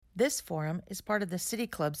This forum is part of the City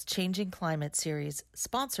Club's Changing Climate series,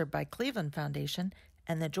 sponsored by Cleveland Foundation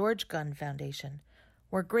and the George Gunn Foundation.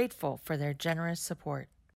 We're grateful for their generous support.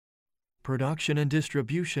 Production and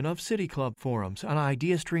distribution of City Club forums on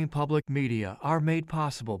IdeaStream Public Media are made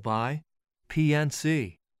possible by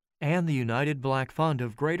PNC and the United Black Fund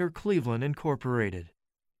of Greater Cleveland, Incorporated.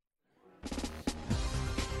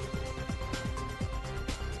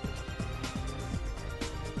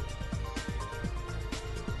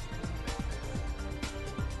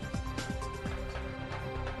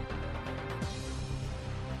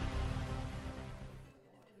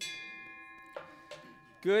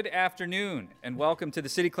 Good afternoon, and welcome to the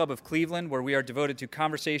City Club of Cleveland, where we are devoted to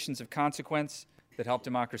conversations of consequence that help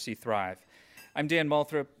democracy thrive. I'm Dan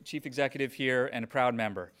Moulthrop, Chief Executive here and a proud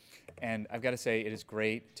member. And I've got to say, it is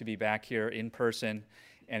great to be back here in person,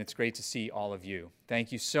 and it's great to see all of you.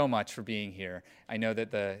 Thank you so much for being here. I know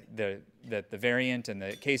that the variant and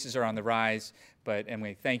the cases are on the rise, and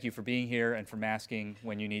we thank you for being here and for masking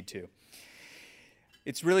when you need to.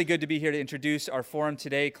 It's really good to be here to introduce our forum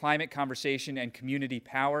today, Climate Conversation and Community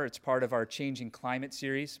Power. It's part of our Changing Climate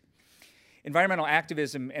series. Environmental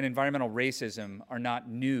activism and environmental racism are not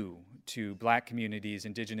new to Black communities,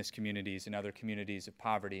 Indigenous communities, and other communities of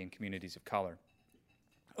poverty and communities of color.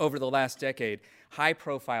 Over the last decade,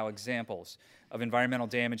 high-profile examples of environmental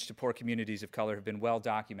damage to poor communities of color have been well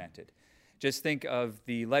documented. Just think of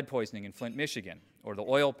the lead poisoning in Flint, Michigan, or the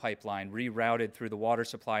oil pipeline rerouted through the water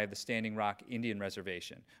supply of the Standing Rock Indian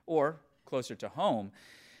Reservation, or, closer to home,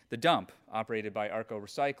 the dump operated by Arco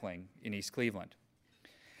Recycling in East Cleveland.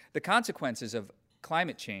 The consequences of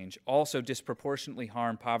climate change also disproportionately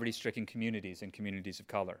harm poverty-stricken communities and communities of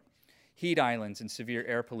color. Heat islands and severe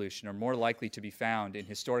air pollution are more likely to be found in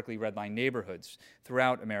historically redlined neighborhoods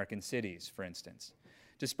throughout American cities, for instance.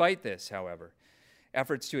 Despite this, however,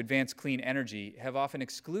 efforts to advance clean energy have often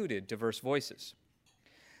excluded diverse voices.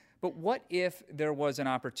 But what if there was an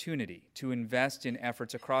opportunity to invest in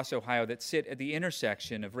efforts across Ohio that sit at the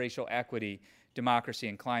intersection of racial equity, democracy,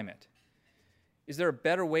 and climate? Is there a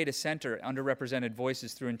better way to center underrepresented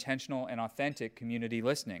voices through intentional and authentic community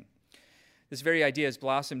listening? This very idea has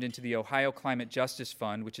blossomed into the Ohio Climate Justice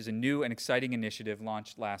Fund, which is a new and exciting initiative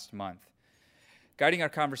launched last month. Guiding our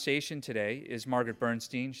conversation today is Margaret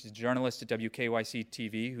Bernstein. She's a journalist at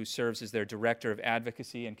WKYC-TV who serves as their Director of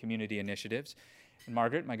Advocacy and Community Initiatives. And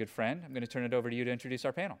Margaret, my good friend, I'm going to turn it over to you to introduce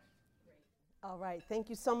our panel. All right,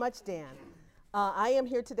 thank you so much, Dan. I am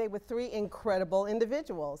here today with three incredible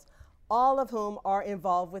individuals, all of whom are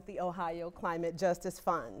involved with the Ohio Climate Justice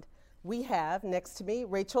Fund. We have next to me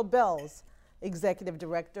Rachel Bells, Executive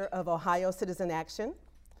Director of Ohio Citizen Action.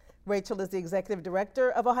 Rachel is the Executive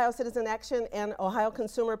Director of Ohio Citizen Action and Ohio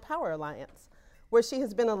Consumer Power Alliance, where she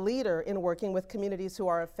has been a leader in working with communities who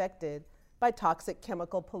are affected by toxic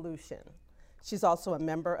chemical pollution. She's also a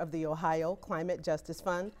member of the Ohio Climate Justice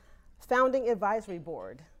Fund Founding Advisory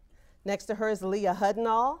Board. Next to her is Leah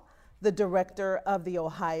Hudnall, the Director of the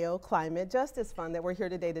Ohio Climate Justice Fund that we're here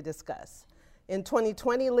today to discuss. In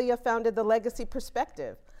 2020, Leah founded the Legacy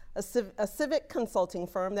Perspective, a civic consulting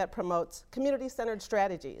firm that promotes community-centered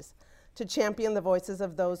strategies to champion the voices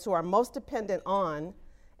of those who are most dependent on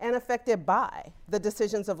and affected by the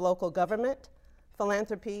decisions of local government,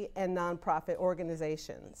 philanthropy, and nonprofit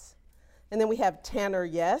organizations. And then we have Tanner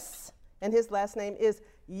Yess, and his last name is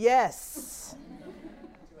Yes,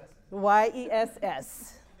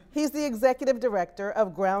 Y-E-S-S. He's the Executive Director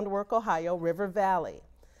of Groundwork Ohio River Valley.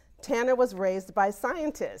 Tanner was raised by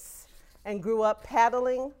scientists and grew up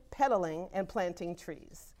paddling, pedaling, and planting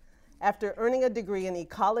trees. After earning a degree in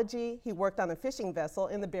ecology, he worked on a fishing vessel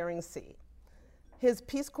in the Bering Sea. His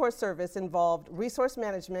Peace Corps service involved resource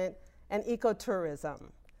management and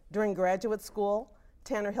ecotourism. During graduate school,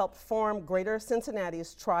 Tanner helped form Greater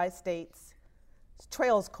Cincinnati's Tri-States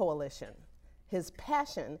Trails Coalition. His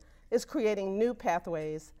passion is creating new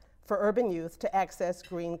pathways for urban youth to access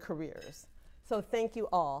green careers. So thank you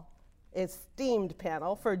all, esteemed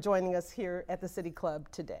panel, for joining us here at the City Club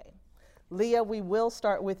today. Leah, we will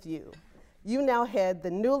start with you. You now head the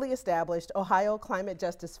newly established Ohio Climate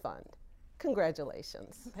Justice Fund.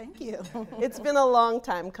 Congratulations. Thank you. It's been a long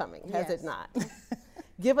time coming, has it not?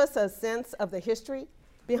 Give us a sense of the history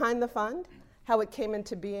behind the fund, how it came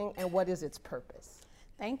into being, and what is its purpose.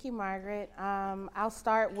 Thank you, Margaret. I'll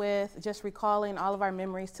start with just recalling all of our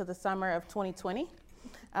memories to the summer of 2020.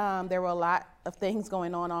 There were a lot of things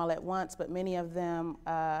going on all at once, but many of them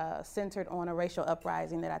centered on a racial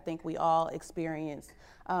uprising that I think we all experienced,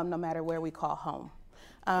 no matter where we call home.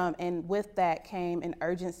 And with that came an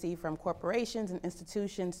urgency from corporations and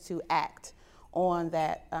institutions to act on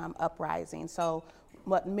that uprising. So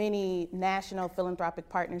what many national philanthropic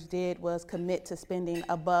partners did was commit to spending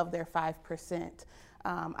above their 5%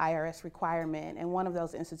 IRS requirement. And one of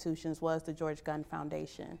those institutions was the George Gunn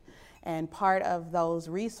Foundation. And part of those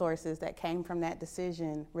resources that came from that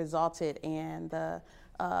decision resulted in the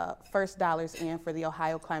first dollars in for the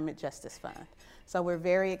Ohio Climate Justice Fund. So we're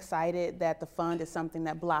very excited that the fund is something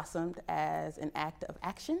that blossomed as an act of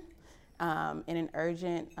action and an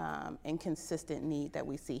urgent and consistent need that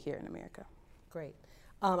we see here in America. Great.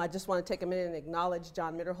 I just want to take a minute and acknowledge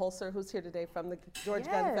John Mitterholzer, who's here today from the George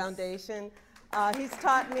Gunn Foundation. He's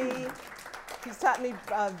taught me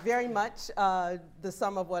very much the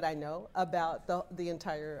sum of what I know about the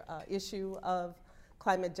entire issue of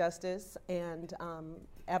climate justice, and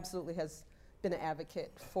absolutely has been an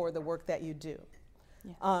advocate for the work that you do.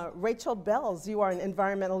 Yeah. Rachel Bells, you are an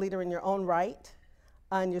environmental leader in your own right,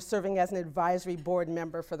 and you're serving as an advisory board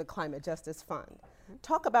member for the Climate Justice Fund. Mm-hmm.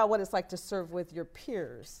 Talk about what it's like to serve with your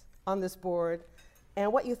peers on this board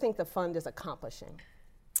and what you think the fund is accomplishing.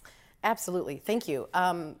 Absolutely, thank you.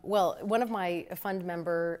 Well, one of my fund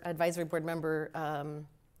advisory board member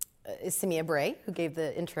is Samia Bray, who gave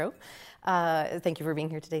the intro. Thank you for being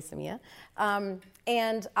here today, Samia.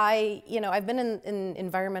 And I've been in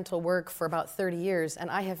environmental work for about 30 years, and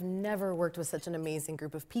I have never worked with such an amazing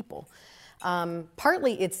group of people.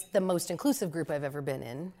 Partly, it's the most inclusive group I've ever been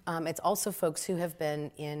in. It's also folks who have been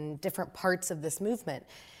in different parts of this movement.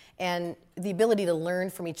 And the ability to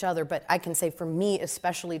learn from each other, but I can say for me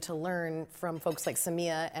especially to learn from folks like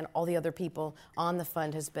Samia and all the other people on the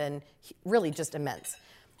fund has been really just immense.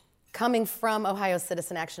 Coming from Ohio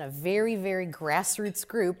Citizen Action, a very, very grassroots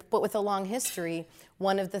group, but with a long history,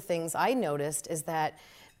 one of the things I noticed is that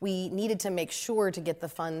we needed to make sure to get the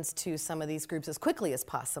funds to some of these groups as quickly as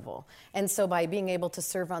possible. And so by being able to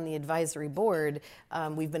serve on the advisory board,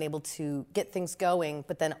 we've been able to get things going,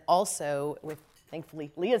 but then also with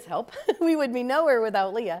thankfully Leah's help, we would be nowhere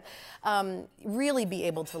without Leah, really be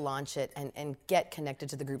able to launch it and get connected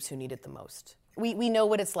to the groups who need it the most. We know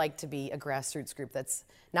what it's like to be a grassroots group that's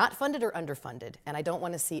not funded or underfunded, and I don't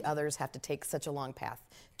want to see others have to take such a long path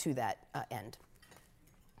to that end.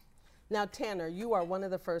 Now, Tanner, you are one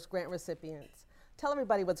of the first grant recipients. Tell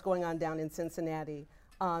everybody what's going on down in Cincinnati.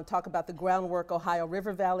 Talk about the Groundwork Ohio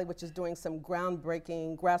River Valley, which is doing some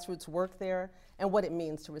groundbreaking grassroots work there, and what it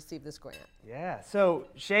means to receive this grant. Yeah, so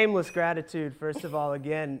shameless gratitude, first of all,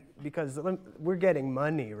 again, because we're getting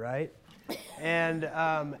money, right? And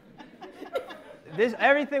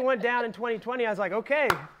everything went down in 2020. I was like, okay,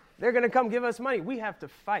 they're going to come give us money. We have to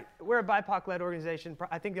fight. We're a BIPOC-led organization.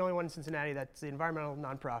 I think the only one in Cincinnati that's the environmental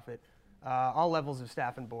nonprofit, all levels of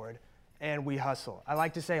staff and board. And we hustle. I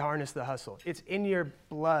like to say harness the hustle. It's in your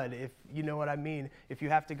blood, if you know what I mean, if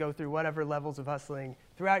you have to go through whatever levels of hustling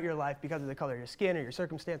throughout your life because of the color of your skin or your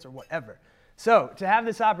circumstance or whatever. So to have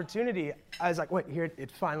this opportunity, I was like, wait, here,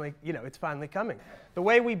 it's finally coming. The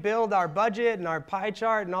way we build our budget and our pie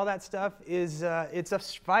chart and all that stuff is, it's a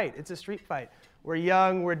fight, it's a street fight. We're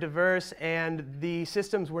young, we're diverse, and the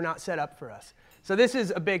systems were not set up for us. So this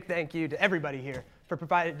is a big thank you to everybody here for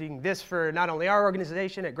providing this for not only our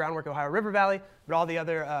organization at Groundwork Ohio River Valley, but all the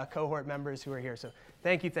other cohort members who are here. So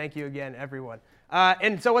thank you again, everyone.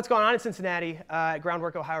 And so what's going on in Cincinnati at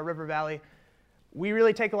Groundwork Ohio River Valley? We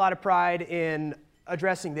really take a lot of pride in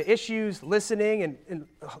addressing the issues, listening, and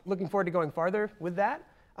looking forward to going farther with that,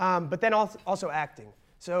 but then also acting.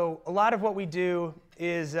 So a lot of what we do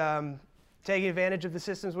is taking advantage of the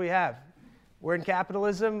systems we have. We're in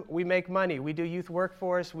capitalism, we make money. We do youth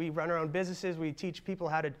workforce, we run our own businesses, we teach people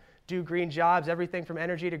how to do green jobs, everything from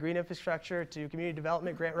energy to green infrastructure to community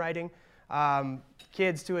development, grant writing,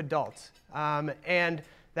 kids to adults. And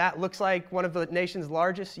that looks like one of the nation's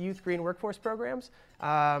largest youth green workforce programs,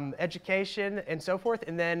 education and so forth.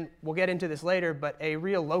 And then we'll get into this later, but a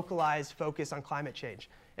real localized focus on climate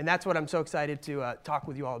change. And that's what I'm so excited to talk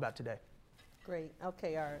with you all about today. Great,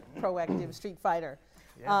 okay, our proactive street fighter.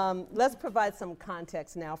 Yeah. Let's provide some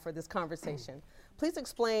context now for this conversation. Please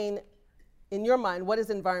explain, in your mind, what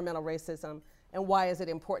is environmental racism and why is it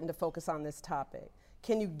important to focus on this topic?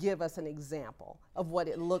 Can you give us an example of what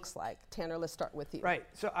it looks like? Tanner, let's start with you. Right,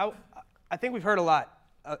 so I think we've heard a lot,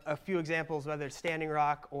 a few examples, whether it's Standing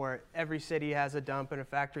Rock or every city has a dump and a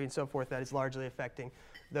factory and so forth that is largely affecting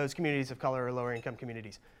those communities of color or lower income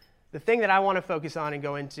communities. The thing that I want to focus on and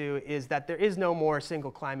go into is that there is no more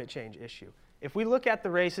single climate change issue. If we look at the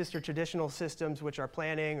racist or traditional systems, which are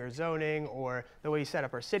planning or zoning or the way we set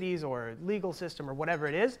up our cities or legal system or whatever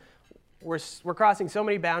it is, we're crossing so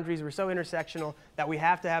many boundaries, we're so intersectional that we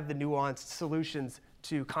have to have the nuanced solutions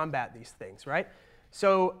to combat these things, right?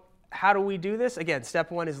 So how do we do this? Again,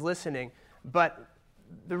 step one is listening, but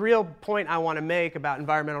the real point I want to make about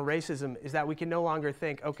environmental racism is that we can no longer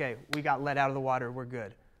think, okay, we got lead out of the water, we're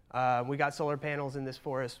good. We got solar panels in this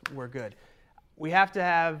forest, we're good. We have to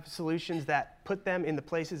have solutions that put them in the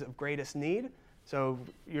places of greatest need. So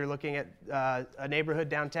you're looking at a neighborhood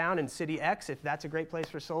downtown in City X. If that's a great place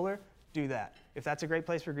for solar, do that. If that's a great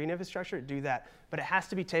place for green infrastructure, do that. But it has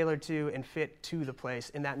to be tailored to and fit to the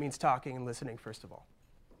place, and that means talking and listening first of all.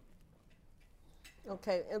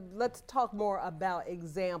 Okay, let's talk more about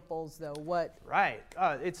examples, though. What? Right,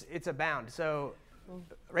 it's abound. So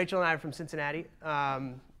Rachel and I are from Cincinnati,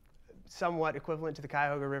 somewhat equivalent to the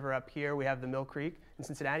Cuyahoga River up here. We have the Mill Creek in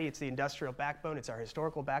Cincinnati. It's the industrial backbone. It's our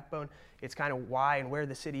historical backbone. It's kind of why and where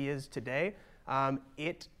the city is today.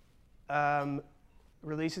 It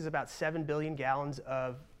releases about 7 billion gallons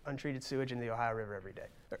of untreated sewage in the Ohio River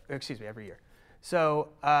every year. So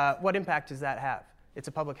what impact does that have? It's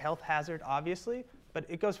a public health hazard, obviously, but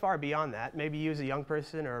it goes far beyond that. Maybe you as a young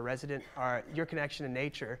person or a resident, your connection to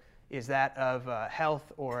nature is that of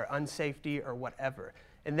health or unsafety or whatever.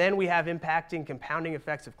 And then we have impacting, compounding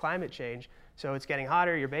effects of climate change. So it's getting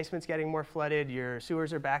hotter, your basement's getting more flooded, your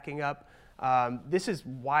sewers are backing up. This is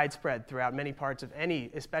widespread throughout many parts of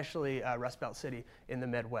especially Rust Belt city in the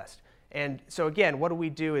Midwest. And so again, what do we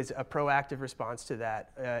do is a proactive response to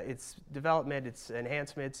that. It's development, it's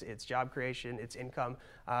enhancements, it's job creation, it's income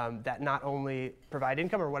that not only provide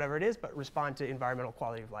income or whatever it is, but respond to environmental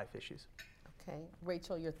quality of life issues. Okay,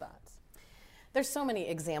 Rachel, your thoughts? There's so many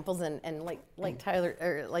examples, and like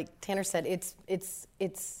Tanner said,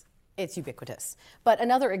 it's ubiquitous. But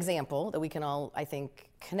another example that we can all, I think,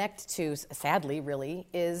 connect to, sadly, really,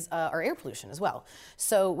 is our air pollution as well.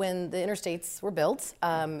 So when the interstates were built,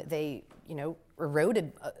 they,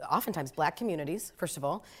 eroded oftentimes black communities, first of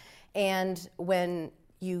all. And when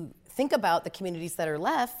you think about the communities that are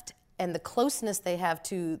left and the closeness they have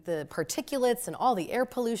to the particulates and all the air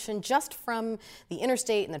pollution just from the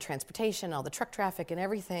interstate and the transportation, all the truck traffic and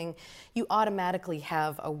everything, you automatically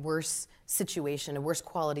have a worse situation, a worse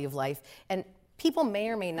quality of life. And people may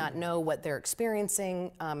or may not know what they're experiencing,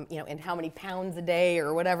 and how many pounds a day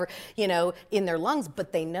or whatever, in their lungs,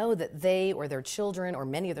 but they know that they or their children or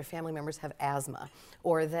many of their family members have asthma,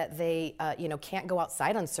 or that they, can't go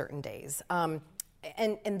outside on certain days.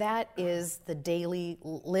 And that is the daily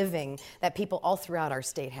living that people all throughout our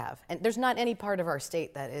state have. And there's not any part of our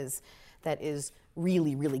state that is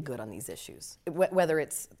really, really good on these issues. Whether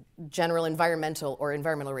it's general environmental or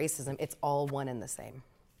environmental racism, it's all one and the same.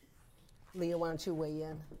 Leah, why don't you weigh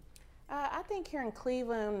in? I think here in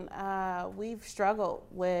Cleveland, we've struggled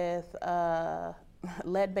with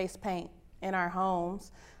lead-based paint in our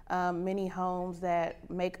homes. Many homes that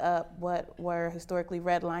make up what were historically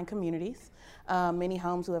red line communities. Many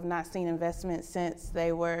homes who have not seen investment since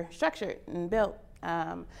they were structured and built.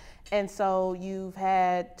 And so you've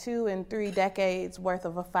had 2 and 3 decades worth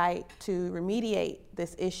of a fight to remediate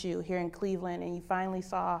this issue here in Cleveland, and you finally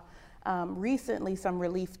saw recently some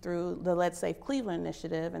relief through the Lead Safe Cleveland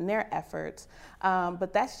initiative and their efforts.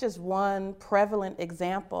 But that's just one prevalent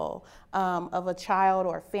example of a child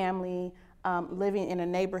or family living in a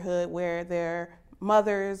neighborhood where their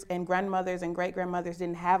mothers and grandmothers and great-grandmothers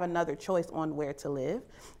didn't have another choice on where to live.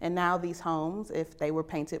 And now these homes, if they were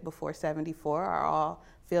painted before '74, are all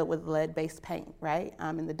filled with lead-based paint, right?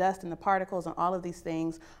 And the dust and the particles and all of these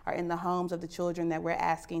things are in the homes of the children that we're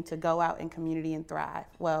asking to go out in community and thrive.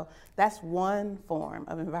 Well, that's one form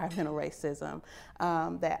of environmental racism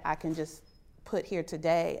that I can just put here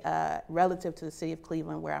today relative to the city of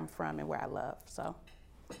Cleveland, where I'm from and where I love, so.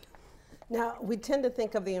 Now, we tend to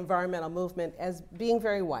think of the environmental movement as being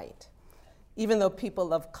very white, even though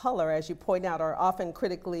people of color, as you point out, are often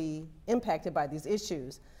critically impacted by these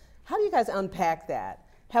issues. How do you guys unpack that?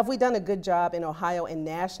 Have we done a good job in Ohio and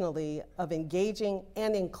nationally of engaging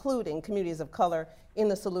and including communities of color in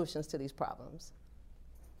the solutions to these problems?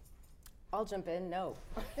 I'll jump in, no.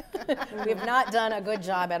 We have not done a good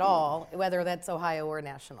job at all, whether that's Ohio or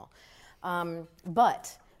national.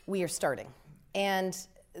 But we are starting. And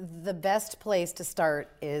the best place to start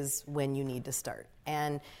is when you need to start.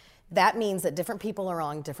 And that means that different people are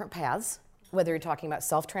on different paths, whether you're talking about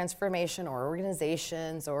self-transformation or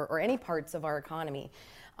organizations or any parts of our economy.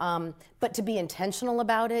 But to be intentional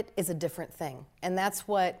about it is a different thing. And that's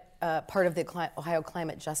what part of the Ohio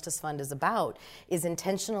Climate Justice Fund is about, is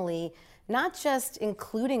intentionally not just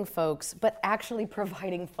including folks, but actually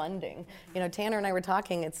providing funding. Tanner and I were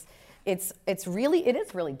talking, it is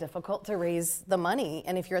really difficult to raise the money.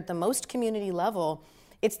 And if you're at the most community level,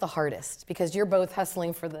 it's the hardest because you're both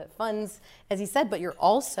hustling for the funds, as he said, but you're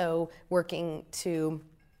also working to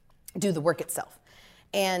do the work itself.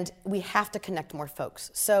 And we have to connect more folks.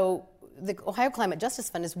 So the Ohio Climate Justice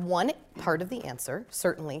Fund is one part of the answer,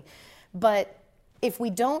 certainly, but if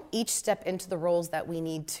we don't each step into the roles that we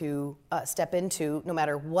need to step into, no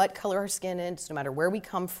matter what color our skin is, no matter where we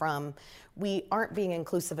come from, we aren't being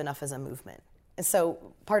inclusive enough as a movement. And so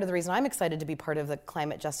part of the reason I'm excited to be part of the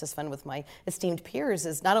Climate Justice Fund with my esteemed peers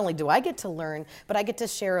is not only do I get to learn, but I get to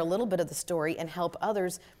share a little bit of the story and help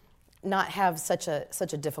others not have such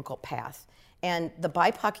a difficult path. And the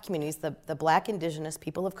BIPOC communities, the Black, Indigenous,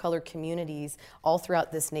 people of color communities all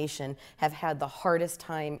throughout this nation have had the hardest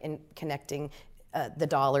time in connecting the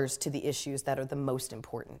dollars to the issues that are the most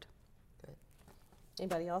important. Good.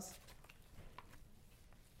 Anybody else?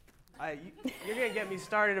 You're going to get me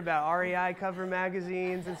started about REI cover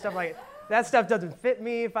magazines and stuff like that. That stuff doesn't fit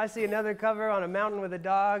me. If I see another cover on a mountain with a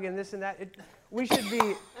dog and this and that, we should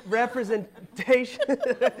be representation.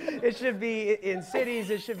 It should be in cities.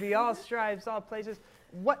 It should be all stripes, all places.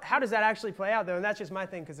 How does that actually play out, though? And that's just my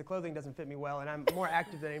thing, because the clothing doesn't fit me well, and I'm more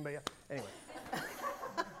active than anybody else. Anyway.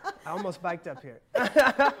 I almost biked up here.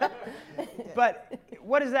 But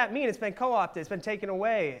what does that mean? It's been co-opted. It's been taken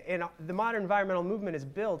away. And the modern environmental movement is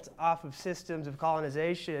built off of systems of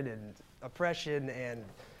colonization and oppression and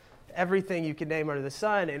everything you can name under the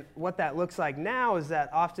sun. And what that looks like now is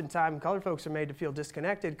that oftentimes colored folks are made to feel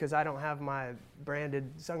disconnected because I don't have my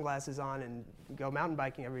branded sunglasses on and go mountain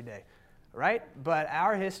biking every day. Right? But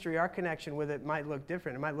our history, our connection with it might look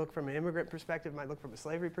different. It might look from an immigrant perspective, it might look from a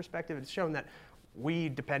slavery perspective. It's shown that we,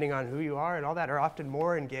 depending on who you are and all that, are often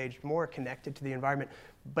more engaged, more connected to the environment,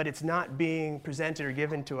 but it's not being presented or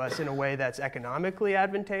given to us in a way that's economically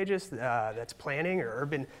advantageous, that's planning or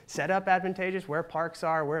urban setup advantageous, where parks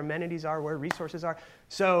are, where amenities are, where resources are.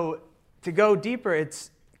 So to go deeper,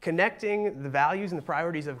 it's connecting the values and the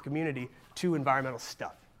priorities of a community to environmental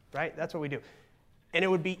stuff, right? That's what we do. And it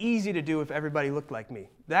would be easy to do if everybody looked like me.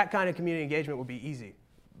 That kind of community engagement would be easy,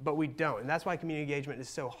 but we don't. And that's why community engagement is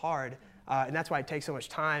so hard. And that's why it takes so much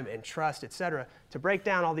time and trust, et cetera, to break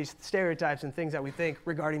down all these stereotypes and things that we think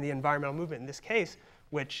regarding the environmental movement in this case,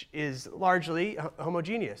 which is largely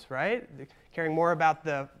homogeneous, right? Caring more about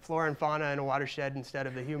the flora and fauna in a watershed instead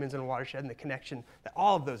of the humans in a watershed and the connection that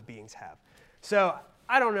all of those beings have. So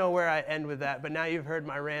I don't know where I end with that, but now you've heard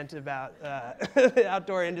my rant about the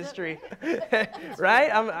outdoor industry,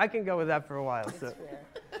 right? I can go with that for a while. So.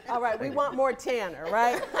 All right, we want more Tanner,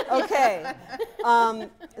 right? Okay.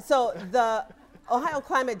 So the Ohio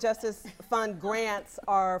Climate Justice Fund grants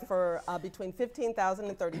are for between $15,000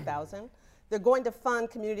 and $30,000. They're going to fund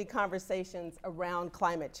community conversations around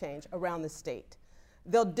climate change around the state.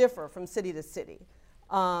 They'll differ from city to city.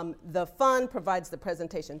 The fund provides the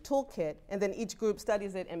presentation toolkit, and then each group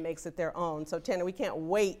studies it and makes it their own. So Tanner, we can't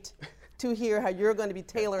wait to hear how you're going to be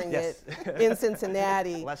tailoring it in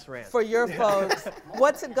Cincinnati for your folks.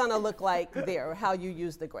 What's it going to look like there, how you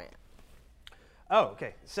use the grant? Oh,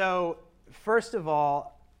 okay. So first of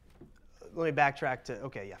all, let me backtrack to,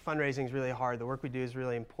 fundraising is really hard. The work we do is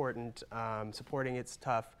really important. Supporting it's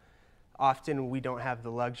tough. Often we don't have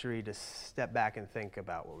the luxury to step back and think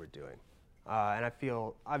about what we're doing. And I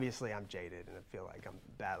feel, obviously I'm jaded and I feel like I'm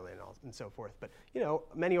battling and so forth, but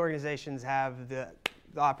many organizations have the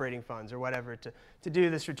operating funds or whatever to do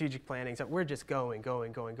the strategic planning. So we're just going.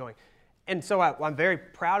 And so I'm very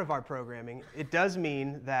proud of our programming. It does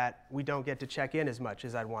mean that we don't get to check in as much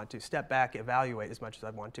as I'd want to, step back, evaluate as much as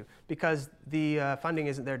I'd want to, because the funding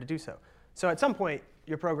isn't there to do so. So at some point,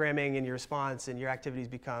 your programming and your response and your activities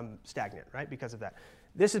become stagnant, right, because of that.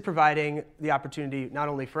 This is providing the opportunity not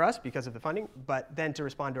only for us because of the funding, but then to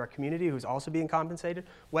respond to our community who's also being compensated.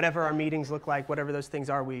 Whatever our meetings look like, whatever those things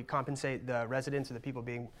are, we compensate the residents or the people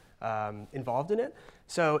being involved in it.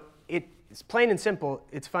 So it's plain and simple,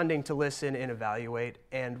 it's funding to listen and evaluate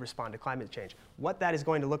and respond to climate change. What that is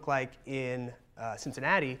going to look like in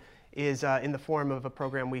Cincinnati is in the form of a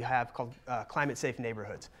program we have called Climate Safe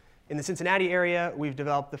Neighborhoods. In the Cincinnati area, we've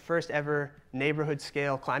developed the first ever neighborhood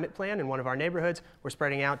scale climate plan in one of our neighborhoods. We're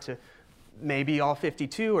spreading out to maybe all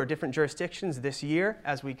 52 or different jurisdictions this year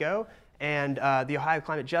as we go. And the Ohio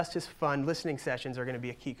Climate Justice Fund listening sessions are going to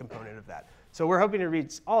be a key component of that. So we're hoping to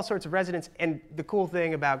reach all sorts of residents. And the cool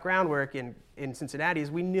thing about groundwork in Cincinnati is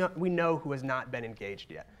we know who has not been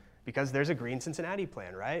engaged yet, because there's a Green Cincinnati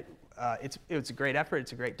plan, right? It's a great effort.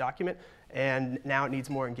 It's a great document. And now it needs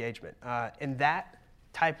more engagement. And that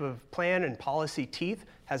type of plan and policy teeth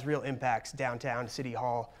has real impacts downtown, city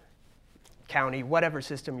hall, county, whatever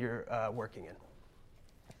system you're working in.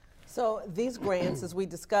 So these grants, as we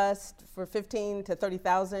discussed, for $15,000 to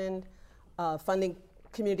 $30,000, funding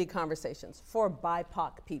community conversations for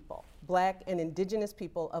BIPOC people, Black and Indigenous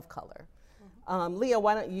people of color. Leah,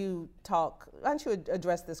 why don't you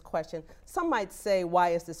address this question? Some might say, why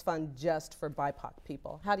is this fund just for BIPOC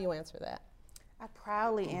people? How do you answer that? I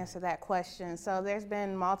proudly answer that question. So there's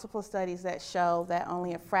been multiple studies that show that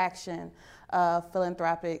only a fraction of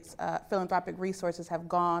philanthropic resources have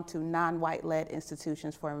gone to non-white-led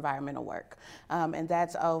institutions for environmental work. And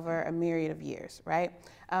that's over a myriad of years, right?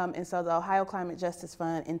 And so the Ohio Climate Justice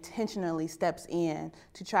Fund intentionally steps in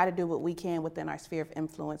to try to do what we can within our sphere of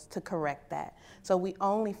influence to correct that. So we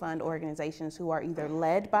only fund organizations who are either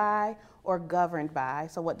led by or governed by.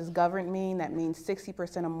 So what does governed mean? That means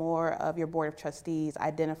 60% or more of your board of trustees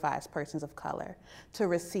identify as persons of color to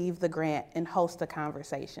receive the grant and host the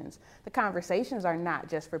conversations. The conversations are not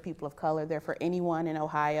just for people of color, they're for anyone in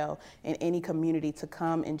Ohio in any community to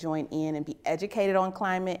come and join in and be educated on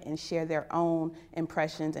climate and share their own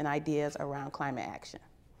impressions and ideas around climate action.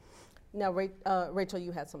 Now, Rachel,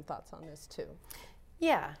 you had some thoughts on this too.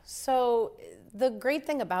 Yeah, so the great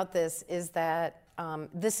thing about this is that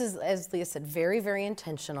this is, as Leah said, very, very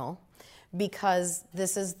intentional, because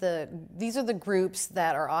these are the groups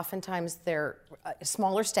that are oftentimes they're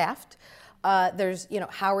smaller staffed. There's,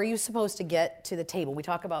 how are you supposed to get to the table? We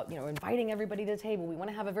talk about, inviting everybody to the table. We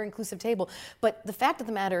want to have a very inclusive table. But the fact of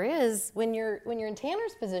the matter is, when you're in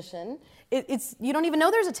Tanner's position, you don't even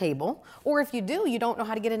know there's a table, or if you do, you don't know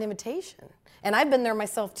how to get an invitation. And I've been there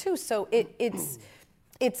myself too. So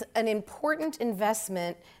it's an important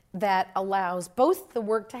investment that allows both the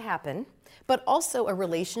work to happen, but also a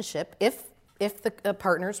relationship, if the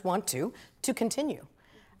partners want to continue.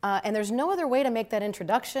 And there's no other way to make that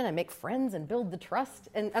introduction and make friends and build the trust,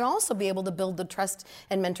 and also be able to build the trust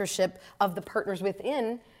and mentorship of the partners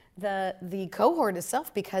within the cohort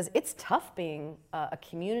itself, because it's tough being a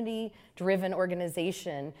community-driven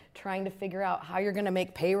organization trying to figure out how you're going to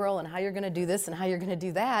make payroll and how you're going to do this and how you're going to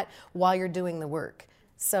do that while you're doing the work.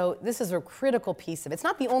 So this is a critical piece of it. It's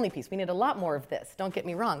not the only piece. We need a lot more of this, don't get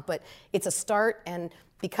me wrong, but it's a start, and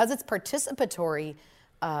because it's participatory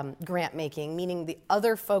grant making, meaning the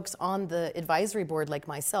other folks on the advisory board like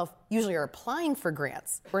myself usually are applying for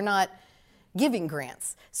grants. We're not giving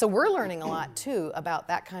grants. So we're learning a lot too about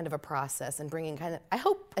that kind of a process and bringing I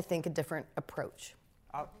think a different approach.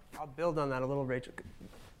 I'll build on that a little, Rachel.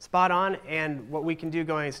 Spot on, and what we can do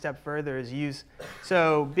going a step further is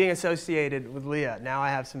being associated with Leah, now I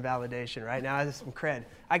have some validation, right? Now I have some cred.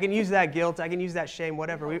 I can use that guilt, I can use that shame,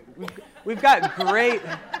 whatever. We've got great,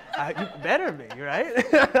 you better be, right?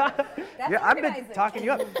 Yeah, I've been talking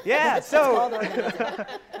you up. Yeah, so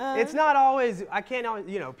it's not always, I can't always,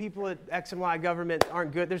 people at X and Y government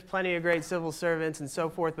aren't good. There's plenty of great civil servants and so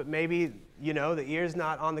forth, but maybe, the ear's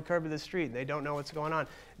not on the curb of the street. They don't know what's going on.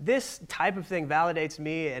 This type of thing validates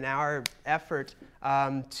me in our effort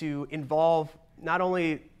to involve not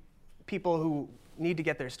only people who need to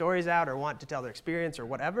get their stories out or want to tell their experience or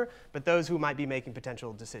whatever, but those who might be making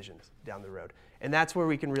potential decisions down the road. And that's where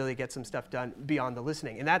we can really get some stuff done beyond the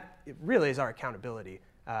listening. And that really is our accountability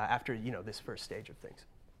after this first stage of things.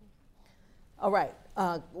 All right,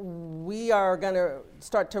 we are going to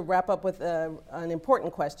start to wrap up with an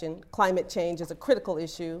important question. Climate change is a critical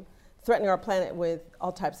issue, threatening our planet with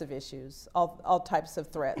all types of issues, all types of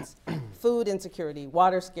threats. Food insecurity,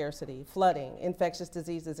 water scarcity, flooding, infectious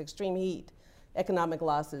diseases, extreme heat, economic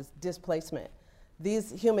losses, displacement.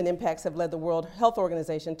 These human impacts have led the World Health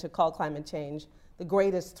Organization to call climate change the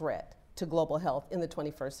greatest threat to global health in the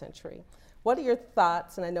 21st century. What are your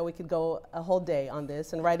thoughts, and I know we could go a whole day on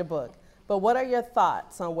this and write a book, but what are your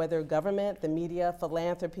thoughts on whether government, the media,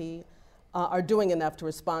 philanthropy are doing enough to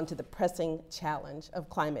respond to the pressing challenge of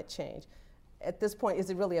climate change? At this point, is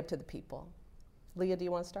it really up to the people? Leah, do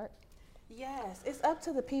you want to start? Yes, it's up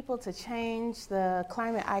to the people to change the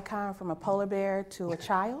climate icon from a polar bear to a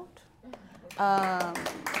child. And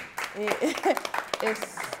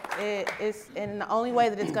the only way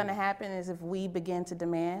that it's going to happen is if we begin to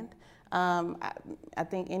demand. I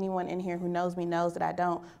think anyone in here who knows me knows that I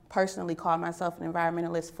don't personally call myself an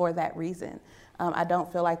environmentalist for that reason. I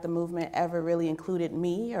don't feel like the movement ever really included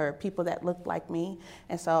me or people that looked like me.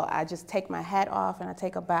 And so I just take my hat off and I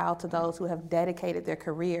take a bow to those who have dedicated their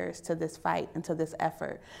careers to this fight and to this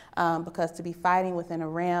effort. Because to be fighting within a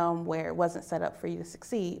realm where it wasn't set up for you to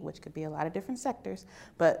succeed, which could be a lot of different sectors,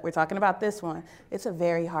 but we're talking about this one, it's a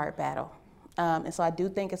very hard battle. And so I do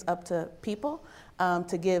think it's up to people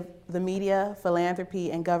to give the media,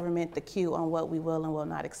 philanthropy, and government the cue on what we will and will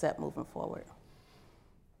not accept moving forward.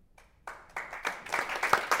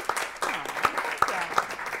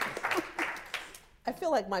 I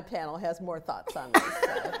feel like my panel has more thoughts on this.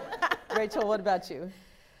 Rachel, what about you?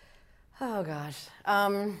 Oh gosh.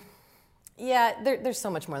 Yeah, there's so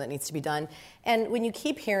much more that needs to be done. And when you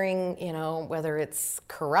keep hearing, whether it's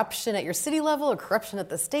corruption at your city level or corruption at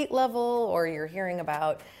the state level, or you're hearing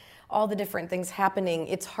about all the different things happening,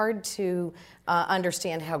 it's hard to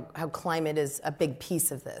understand how climate is a big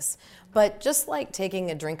piece of this. But just like taking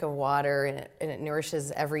a drink of water and it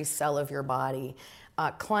nourishes every cell of your body,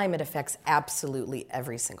 climate affects absolutely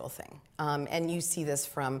every single thing. And you see this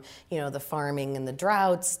from, the farming and the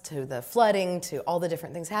droughts to the flooding to all the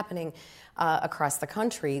different things happening across the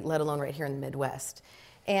country, let alone right here in the Midwest.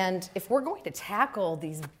 And if we're going to tackle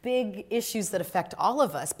these big issues that affect all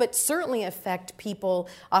of us, but certainly affect people,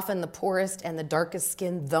 often the poorest and the darkest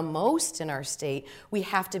skin the most in our state, we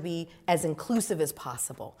have to be as inclusive as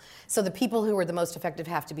possible. So the people who are the most effective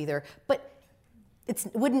have to be there. But it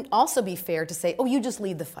wouldn't also be fair to say, oh, you just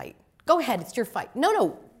lead the fight. Go ahead, it's your fight.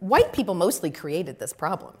 No, white people mostly created this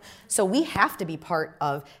problem. So we have to be part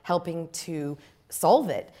of helping to solve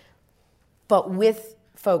it, but with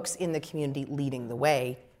folks in the community leading the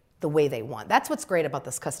way they want. That's what's great about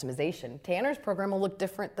this customization. Tanner's program will look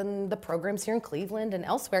different than the programs here in Cleveland and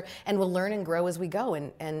elsewhere, and we'll learn and grow as we go.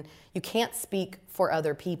 And you can't speak for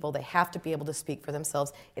other people. They have to be able to speak for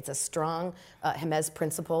themselves. It's a strong Jemez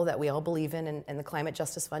principle that we all believe in, and the Climate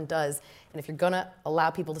Justice Fund does. And if you're going to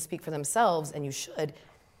allow people to speak for themselves, and you should,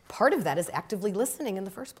 part of that is actively listening in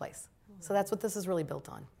the first place. So that's what this is really built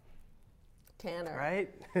on. Tanner.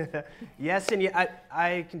 Right? Yes, and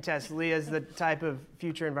I contest. Leah's the type of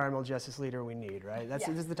future environmental justice leader we need, right? This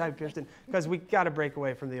is the type of person, because we got to break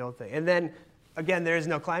away from the old thing. And then, again, there is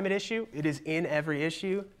no climate issue. It is in every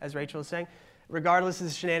issue, as Rachel was saying. Regardless of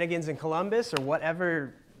the shenanigans in Columbus or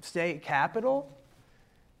whatever state capital,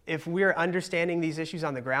 if we're understanding these issues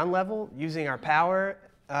on the ground level, using our power,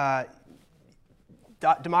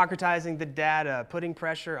 democratizing the data, putting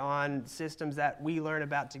pressure on systems that we learn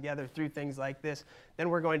about together through things like this, then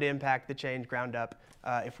we're going to impact the change ground up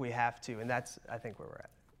if we have to. And that's, I think, where we're at.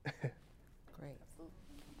 Great.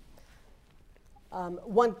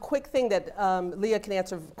 One quick thing that Leah can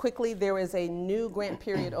answer quickly, there is a new grant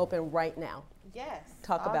period open right now. Yes.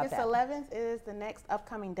 Talk about that. August 11th is the next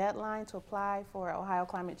upcoming deadline to apply for Ohio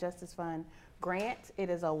Climate Justice Fund grant. It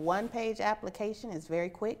is a one-page application. It's very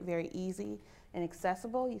quick, very easy, and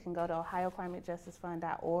accessible. You can go to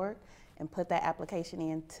ohioclimatejusticefund.org and put that application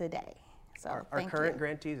in today. So are current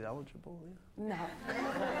grantees eligible? No.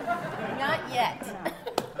 Not yet. No.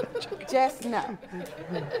 Just no.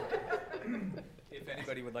 If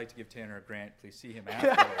anybody would like to give Tanner a grant, please see him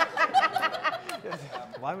afterwards.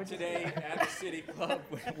 Why would you? Today at the City Club,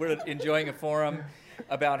 we're enjoying a forum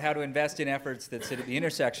about how to invest in efforts that sit at the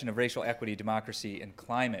intersection of racial equity, democracy, and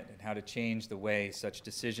climate, and how to change the way such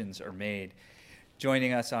decisions are made.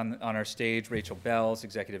 Joining us on our stage, Rachel Bells,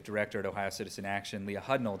 Executive Director at Ohio Citizen Action, Leah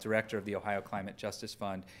Hudnall, Director of the Ohio Climate Justice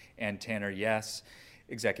Fund, and Tanner Yes,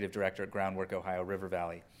 Executive Director at Groundwork Ohio River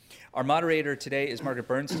Valley. Our moderator today is Margaret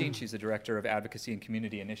Bernstein. She's the Director of Advocacy and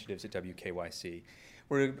Community Initiatives at WKYC.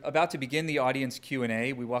 We're about to begin the audience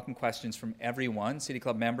Q&A. We welcome questions from everyone, City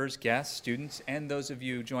Club members, guests, students, and those of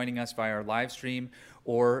you joining us via our live stream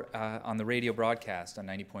or on the radio broadcast on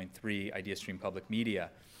 90.3 IdeaStream Public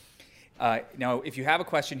Media. Now, if you have a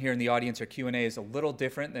question here in the audience, our Q&A is a little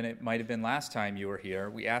different than it might have been last time you were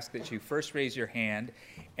here. We ask that you first raise your hand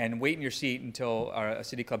and wait in your seat until a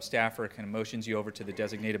City Club staffer kind of motions you over to the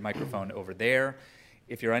designated microphone over there.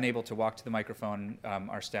 If you're unable to walk to the microphone,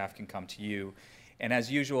 our staff can come to you. And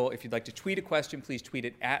as usual, if you'd like to tweet a question, please tweet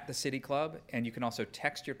it at the City Club. And you can also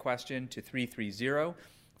text your question to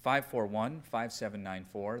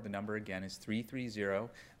 330-541-5794. The number again is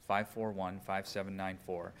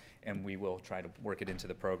 330-541-5794. And we will try to work it into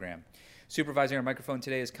the program. Supervising our microphone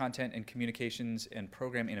today is Content and Communications and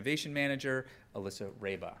Program Innovation Manager, Alyssa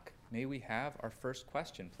Raybach. May we have our first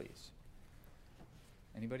question, please?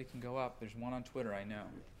 Anybody can go up. There's one on Twitter, I know.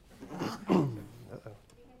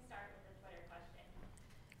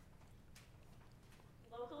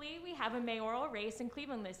 Locally, we have a mayoral race in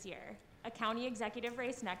Cleveland this year, a county executive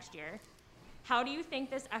race next year. How do you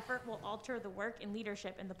think this effort will alter the work and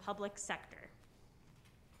leadership in the public sector?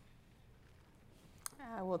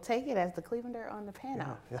 I will take it as the Clevelander on the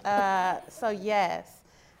panel. So yes,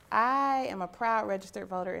 I am a proud registered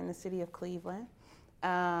voter in the city of Cleveland.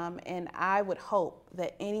 And I would hope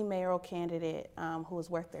that any mayoral candidate who is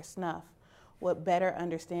worth their snuff would better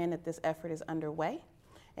understand that this effort is underway.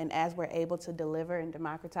 And as we're able to deliver and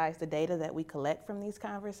democratize the data that we collect from these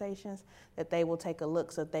conversations, that they will take a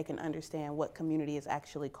look so that they can understand what community is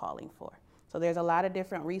actually calling for. So there's a lot of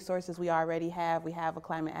different resources we already have. We have a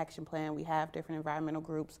climate action plan. We have different environmental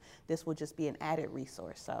groups. This will just be an added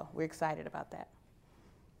resource. So we're excited about that.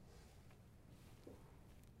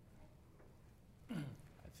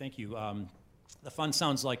 Thank you. The fund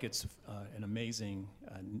sounds like it's an amazing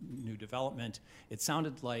new development. It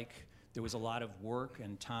sounded like there was a lot of work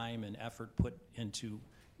and time and effort put into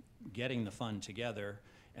getting the fund together.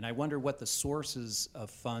 And I wonder what the sources of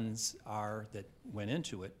funds are that went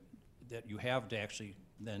into it, that you have to actually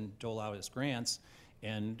then dole out as grants,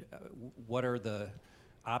 and what are the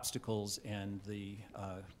obstacles and the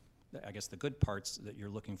I guess the good parts that you're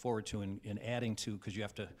looking forward to in adding to, because you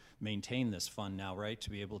have to maintain this fund now, right, to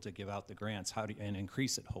be able to give out the grants, and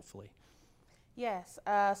increase it, hopefully. Yes,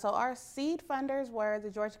 so our seed funders were the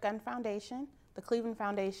George Gunn Foundation, the Cleveland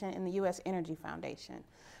Foundation, and the U.S. Energy Foundation.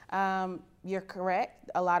 You're correct,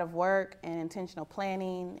 a lot of work and intentional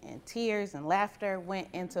planning and tears and laughter went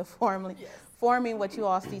into forming what you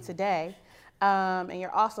all see today. And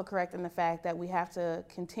you're also correct in the fact that we have to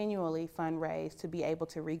continually fundraise to be able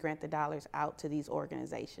to re-grant the dollars out to these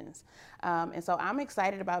organizations. And so I'm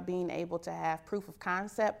excited about being able to have proof of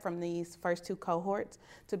concept from these first 2 cohorts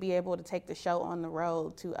to be able to take the show on the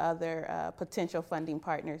road to other potential funding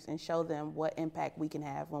partners and show them what impact we can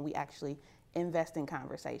have when we actually invest in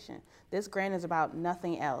conversation. This grant is about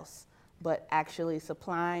nothing else but actually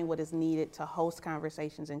supplying what is needed to host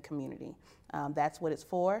conversations in community. That's what it's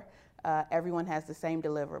for. Everyone has the same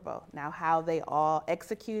deliverable. Now, how they all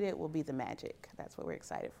execute it will be the magic. That's what we're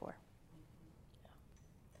excited for.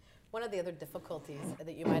 One of the other difficulties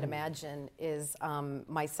that you might imagine is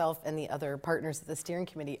myself and the other partners of the steering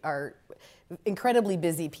committee are incredibly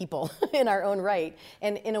busy people in our own right.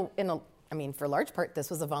 And I mean, for a large part, this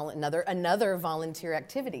was another volunteer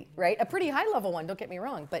activity, right? A pretty high level one, don't get me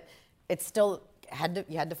wrong, but it still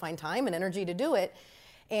you had to find time and energy to do it.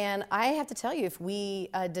 And I have to tell you, if we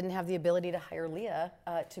didn't have the ability to hire Leah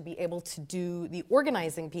to be able to do the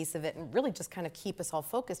organizing piece of it and really just kind of keep us all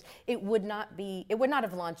focused, it would not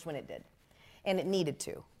have launched when it did. And it needed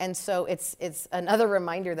to. And so it's another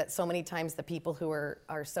reminder that so many times the people who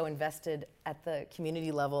are so invested at the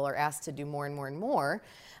community level are asked to do more and more and more.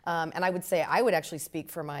 And I would say, I would actually speak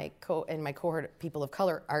for my cohort, people of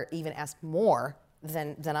color are even asked more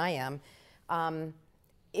than I am.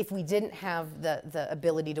 If we didn't have the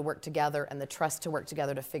ability to work together and the trust to work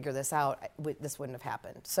together to figure this out, this wouldn't have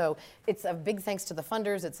happened. So it's a big thanks to the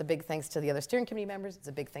funders, it's a big thanks to the other steering committee members, it's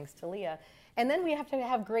a big thanks to Leah. And then we have to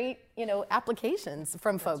have great, applications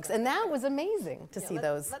from folks. Right. And that was amazing to see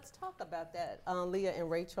those. Let's talk about that. Leah and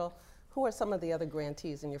Rachel, who are some of the other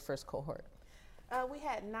grantees in your first cohort? We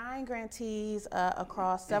had 9 grantees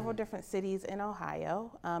across several different cities in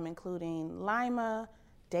Ohio, including Lima,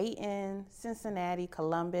 Dayton, Cincinnati,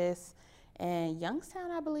 Columbus, and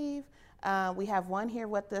Youngstown, I believe. We have one here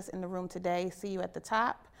with us in the room today, See You at the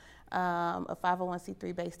Top, a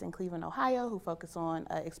 501c3 based in Cleveland, Ohio, who focus on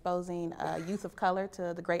exposing youth of color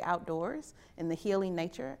to the great outdoors and the healing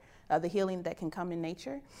the healing that can come in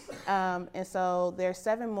nature. And so there's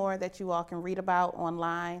 7 more that you all can read about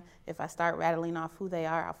online. If I start rattling off who they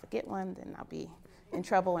are, I'll forget one, then I'll be in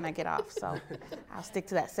trouble when I get off, so I'll stick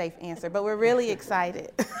to that safe answer. But we're really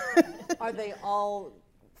excited. Are they all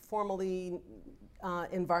formally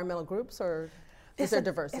environmental groups, or is there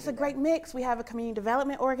diversity? It's a great mix. We have a community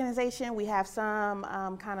development organization. We have some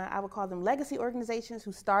I would call them legacy organizations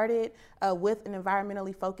who started with an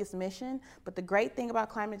environmentally focused mission. But the great thing about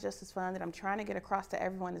Climate Justice Fund that I'm trying to get across to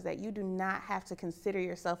everyone is that you do not have to consider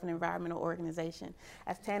yourself an environmental organization.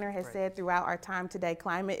 As Tanner has said throughout our time today,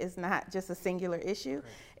 climate is not just a singular issue.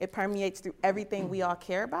 It permeates through everything we all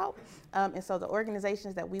care about. And so the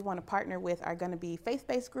organizations that we want to partner with are going to be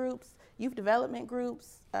faith-based groups, youth development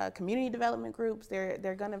groups, community development groups.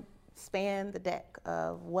 They're going to span the deck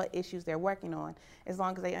of what issues they're working on, as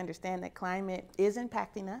long as they understand that climate is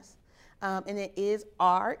impacting us, and it is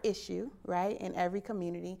our issue, right, in every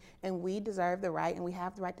community, and we deserve the right, and we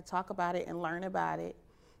have the right to talk about it and learn about it,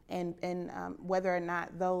 and whether or not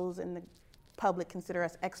those in the public consider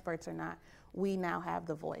us experts or not, we now have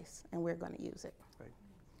the voice, and we're going to use it.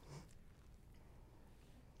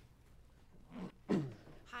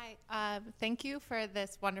 Hi, thank you for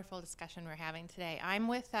this wonderful discussion we're having today. I'm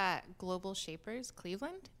with Global Shapers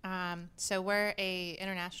Cleveland. So we're a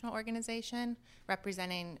international organization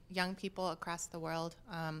representing young people across the world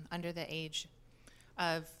under the age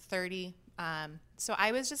of 30. So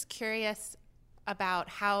I was just curious about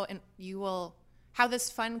how this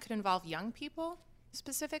fund could involve young people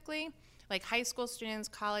specifically, like high school students,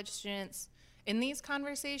 college students, in these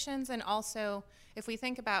conversations, and also if we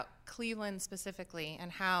think about Cleveland specifically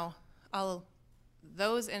and how all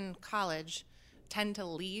those in college tend to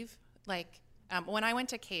leave, like when I went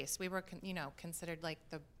to Case, we were considered like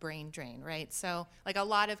the brain drain, right? So like a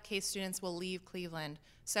lot of Case students will leave Cleveland.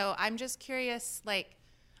 So I'm just curious, like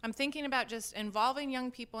I'm thinking about just involving young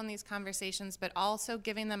people in these conversations, but also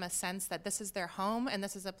giving them a sense that this is their home and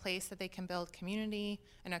this is a place that they can build community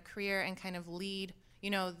and a career and kind of lead,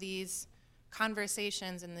 these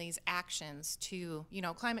conversations and these actions to,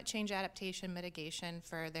 climate change adaptation, mitigation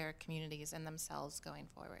for their communities and themselves going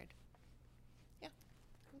forward. Yeah.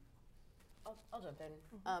 I'll jump in.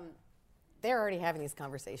 They're already having these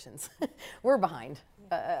conversations. We're behind.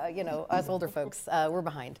 Us older folks, we're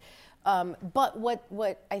behind. But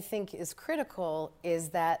what I think is critical is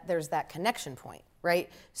that there's that connection point, right?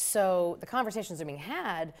 So the conversations are being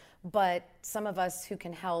had, but some of us who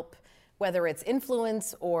can help, whether it's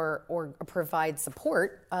influence or provide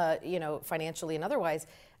support, financially and otherwise,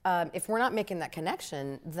 if we're not making that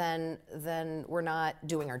connection, then we're not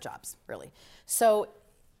doing our jobs, really. So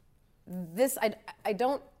this, I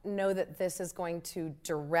don't know that this is going to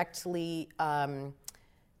directly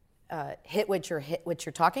hit what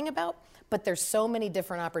you're talking about, but there's so many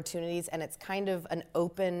different opportunities, and it's kind of an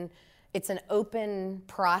open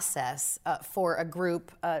process for a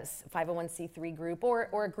group, a 501c3 group,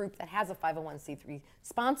 or a group that has a 501c3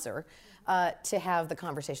 sponsor to have the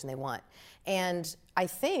conversation they want. And I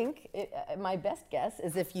think my best guess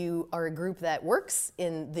is if you are a group that works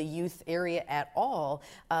in the youth area at all,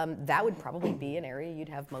 that would probably be an area you'd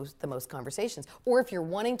have the most conversations. Or if you're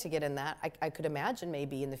wanting to get in that, I could imagine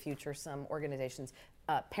maybe in the future some organizations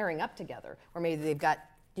pairing up together, or maybe they've got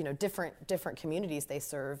different communities they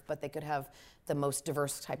serve, but they could have the most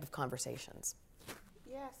diverse type of conversations.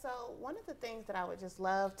 Yeah, so one of the things that I would just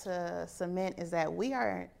love to cement is that we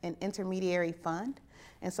are an intermediary fund,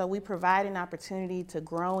 and so we provide an opportunity to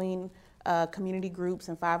growing community groups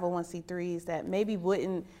and 501c3s that maybe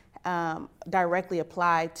wouldn't directly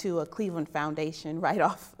apply to a Cleveland Foundation right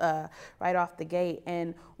off the gate.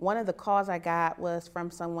 And one of the calls I got was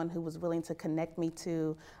from someone who was willing to connect me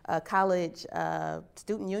to a college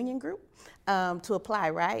student union group to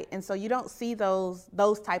apply, right? And so you don't see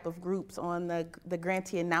those type of groups on the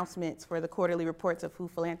grantee announcements for the quarterly reports of who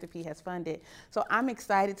philanthropy has funded. So I'm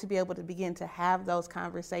excited to be able to begin to have those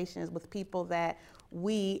conversations with people that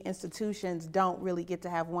we institutions don't really get to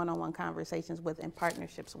have one-on-one conversations with and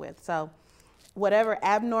partnerships with. So whatever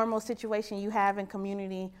abnormal situation you have in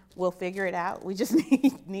community, we'll figure it out. We just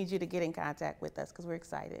need you to get in contact with us because we're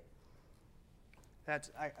excited.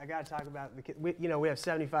 I got to talk about the kids. We have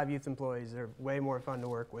 75 youth employees. They're way more fun to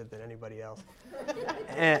work with than anybody else.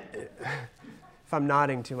 And if I'm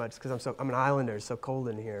nodding too much, because I'm an Islander, it's so cold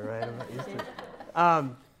in here, right? I'm not used to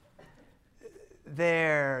it.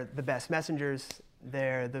 They're the best messengers.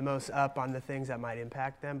 They're the most up on the things that might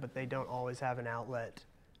impact them, but they don't always have an outlet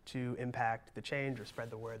to impact the change or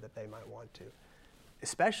spread the word that they might want to.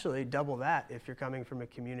 Especially double that if you're coming from a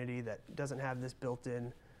community that doesn't have this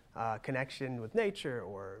built-in connection with nature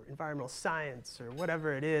or environmental science or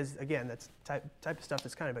whatever it is. Again, that's type of stuff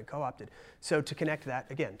that's kind of been co-opted. So to connect that,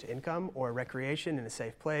 again, to income or recreation in a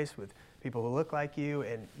safe place with people who look like you,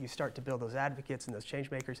 and you start to build those advocates and those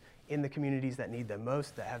change makers in the communities that need them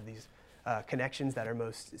most, that have these connections that are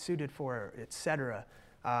most suited for, et cetera,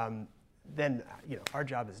 then our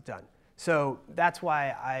job is done. So that's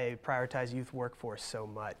why I prioritize youth workforce so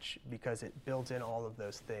much, because it builds in all of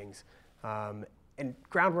those things. And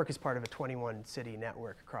Groundwork is part of a 21-city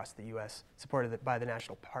network across the U.S., supported by the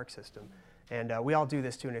National Park System. And we all do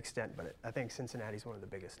this to an extent, but I think Cincinnati's one of the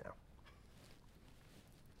biggest now.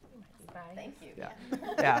 Thank you.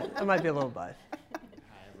 Yeah, it might be a little biased.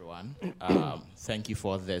 Everyone. Thank you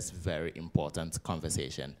for this very important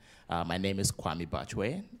conversation. My name is Kwame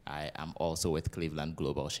Bachwe. I am also with Cleveland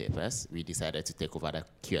Global Shapers. We decided to take over the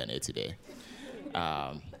Q&A today.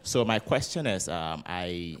 So my question is,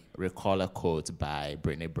 I recall a quote by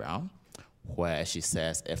Brené Brown where she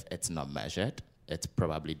says, if it's not measured, it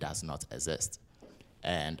probably does not exist.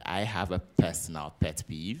 And I have a personal pet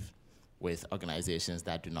peeve with organizations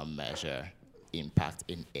that do not measure impact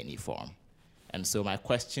in any form. And so my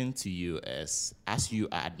question to you is, as you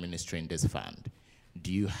are administering this fund,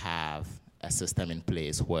 do you have a system in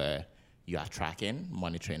place where you are tracking,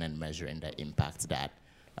 monitoring, and measuring the impact that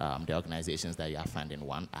the organizations that you are funding,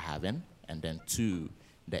 one, are having, and then two,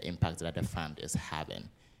 the impact that the fund is having?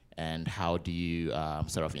 And how do you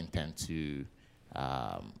sort of intend to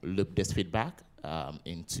loop this feedback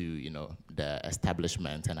into the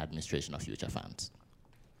establishment and administration of future funds?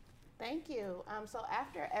 Thank you. So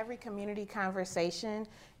after every community conversation,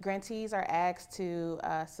 grantees are asked to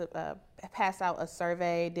pass out a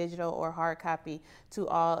survey, digital or hard copy, to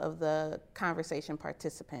all of the conversation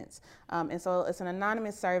participants. And so it's an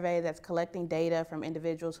anonymous survey that's collecting data from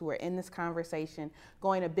individuals who are in this conversation,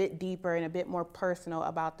 going a bit deeper and a bit more personal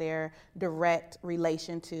about their direct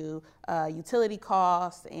relation to utility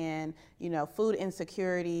costs and, food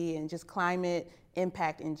insecurity and just climate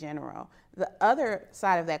impact in general. The other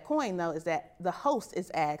side of that coin, though, is that the host is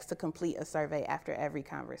asked to complete a survey after every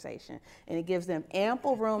conversation. And it gives them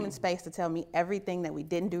ample room and space to tell me everything that we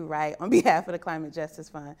didn't do right on behalf of the Climate Justice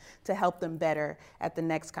Fund to help them better at the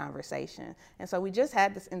next conversation. And so we just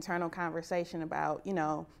had this internal conversation about,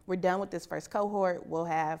 we're done with this first cohort. We'll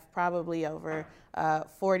have probably over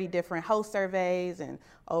 40 different host surveys and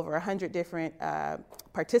over 100 different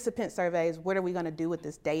participant surveys. What are we going to do with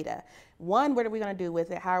this data? One, what are we going to do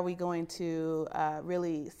with it? How are we going to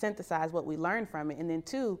really synthesize what we learned from it? And then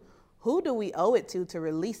two, who do we owe it to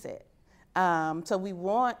release it? So we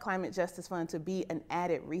want Climate Justice Fund to be an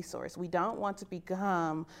added resource. We don't want to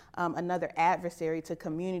become another adversary to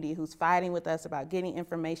community who's fighting with us about getting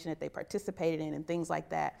information that they participated in and things like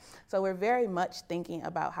that. So we're very much thinking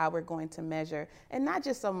about how we're going to measure, and not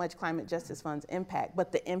just so much Climate Justice Fund's impact,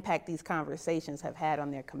 but the impact these conversations have had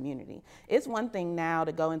on their community. It's one thing now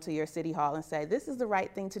to go into your city hall and say, this is the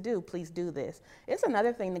right thing to do, please do this. It's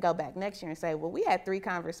another thing to go back next year and say, well, we had 3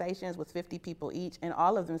 conversations with 50 people each, and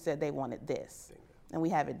all of them said they wanted this, and we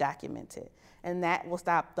have it documented. And that will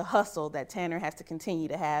stop the hustle that Tanner has to continue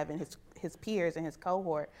to have and his peers and his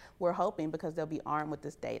cohort, we're hoping, because they'll be armed with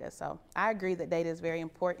this data. So I agree that data is very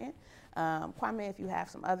important. Kwame, if you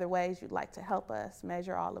have some other ways you'd like to help us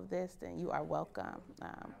measure all of this, then you are welcome.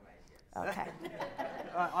 Okay.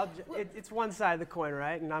 It's one side of the coin,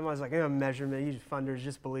 right? And I'm always like, measurement, you funders,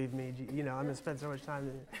 just believe me. I'm going to spend so much time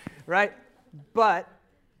in it, right? But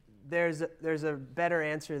there's a better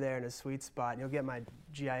answer there and a sweet spot. And you'll get my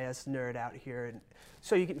GIS nerd out here. And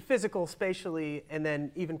so you can physical, spatially, and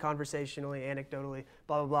then even conversationally, anecdotally,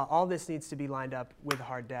 blah, blah, blah. All this needs to be lined up with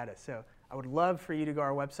hard data. So I would love for you to go to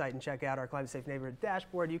our website and check out our Climate Safe Neighborhood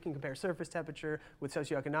dashboard. You can compare surface temperature with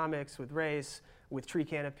socioeconomics, with race, with tree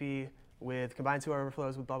canopy, with combined sewer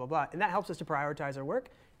overflows, with blah, blah, blah. And that helps us to prioritize our work.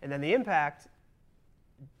 And then the impact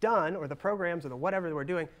done, or the programs, or the whatever we're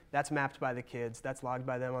doing, that's mapped by the kids, that's logged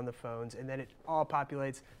by them on the phones, and then it all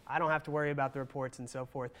populates. I don't have to worry about the reports and so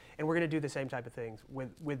forth. And we're going to do the same type of things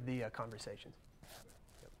with the conversations.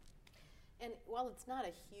 And while it's not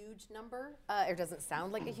a huge number, it doesn't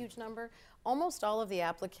sound like a huge number, almost all of the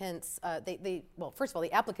applicants, well, first of all,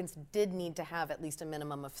 the applicants did need to have at least a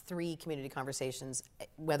minimum of 3 community conversations,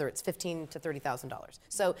 whether it's $15,000 to $30,000.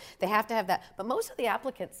 So they have to have that. But most of the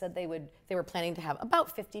applicants said they were planning to have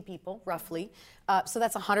about 50 people, roughly. So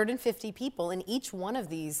that's 150 people in each one of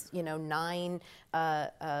these, 9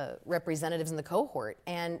 representatives in the cohort.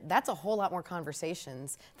 And that's a whole lot more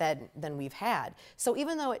conversations than we've had. So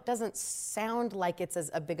even though it doesn't sound like it's as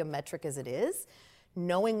big a metric as it is,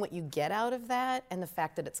 knowing what you get out of that and the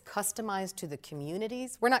fact that it's customized to the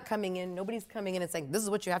communities. We're not coming in, nobody's coming in and saying, this is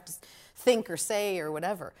what you have to think or say or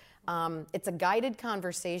whatever. It's a guided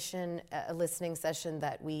conversation, a listening session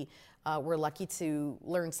that we were lucky to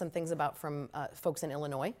learn some things about from folks in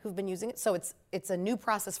Illinois who've been using it. So it's a new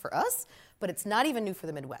process for us, but it's not even new for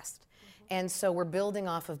the Midwest. And so we're building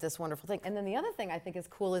off of this wonderful thing. And then the other thing I think is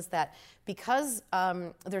cool is that because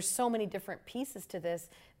there's so many different pieces to this,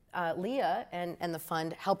 Leah and the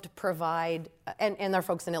fund helped provide, and our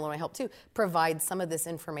folks in Illinois helped too, provide some of this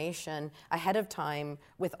information ahead of time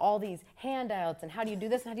with all these handouts and how do you do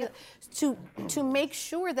this and how do you do that, to make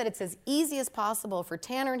sure that it's as easy as possible for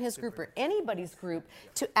Tanner and his group or anybody's group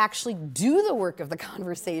to actually do the work of the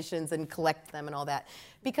conversations and collect them and all that.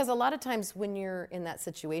 Because a lot of times when you're in that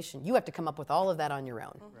situation, you have to come up with all of that on your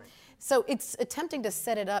own. Right. So it's attempting to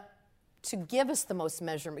set it up to give us the most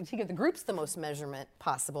measurement, to give the groups the most measurement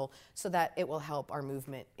possible so that it will help our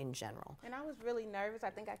movement in general. And I was really nervous.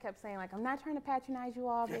 I think I kept saying, I'm not trying to patronize you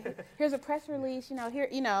all, but here's a press release,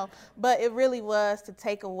 but it really was to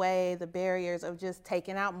take away the barriers of just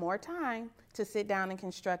taking out more time to sit down and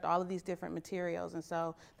construct all of these different materials. And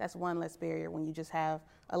so that's one less barrier when you just have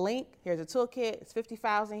a link, here's a toolkit, it's 50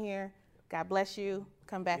 files in here, God bless you.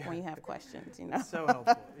 Come back when you have questions, So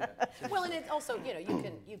helpful, yeah. Well, and it also,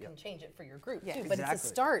 you can change it for your group too, but exactly. It's a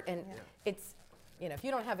start, and it's, if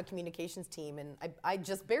you don't have a communications team, and I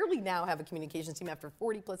just barely now have a communications team after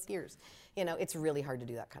 40 plus years, it's really hard to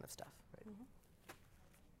do that kind of stuff. Right. Mm-hmm.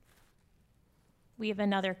 We have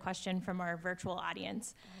another question from our virtual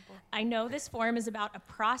audience. I know this forum is about a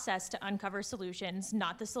process to uncover solutions,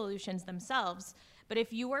 not the solutions themselves, But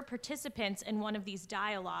if you were participants in one of these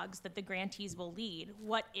dialogues that the grantees will lead,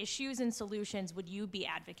 what issues and solutions would you be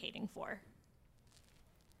advocating for?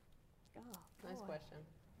 Oh, nice question.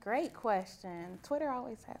 Great question. Twitter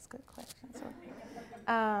always has good questions.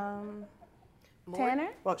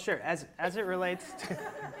 Tanner? Well, sure. As it relates to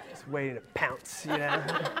just waiting to pounce, you know.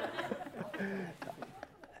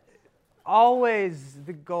 Always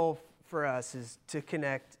the goal for us is to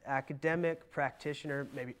connect academic, practitioner,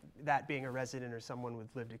 maybe that being a resident or someone with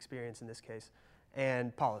lived experience in this case,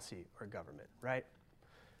 and policy or government, right?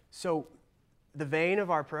 So the vein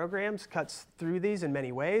of our programs cuts through these in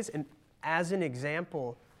many ways. And as an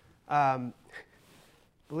example,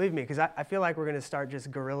 believe me, because I feel like we're going to start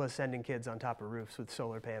just guerrilla sending kids on top of roofs with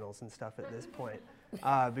solar panels and stuff at this point,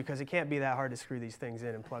 because it can't be that hard to screw these things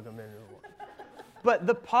in and plug them in. But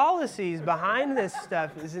the policies behind this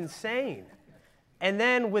stuff is insane. And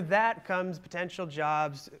then with that comes potential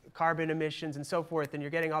jobs, carbon emissions, and so forth, and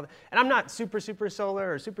you're getting all the, and I'm not super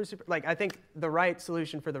solar or super, like I think the right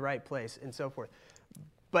solution for the right place and so forth.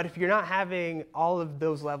 But if you're not having all of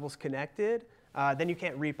those levels connected, then you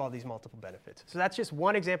can't reap all these multiple benefits. So that's just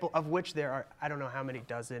one example of which there are, I don't know how many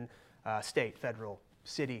dozen, state, federal,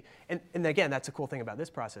 city. And again, that's a cool thing about this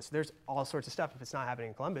process. There's all sorts of stuff, if it's not happening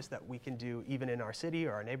in Columbus, that we can do even in our city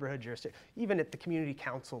or our neighborhood jurisdiction, even at the community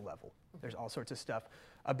council level. There's all sorts of stuff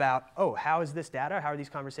about, oh, how is this data, how are these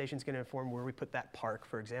conversations going to inform where we put that park,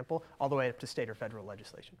 for example, all the way up to state or federal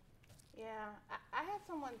legislation. Yeah, I had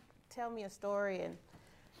someone tell me a story, and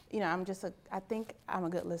you know, I think I'm a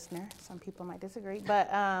good listener. Some people might disagree, but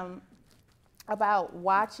about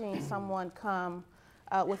watching someone come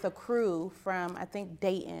with a crew from, I think,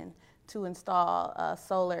 Dayton to install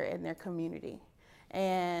solar in their community.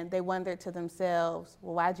 And they wondered to themselves,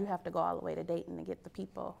 well, why'd you have to go all the way to Dayton to get the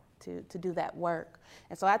people to do that work?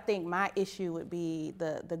 And so I think my issue would be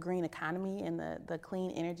the green economy and the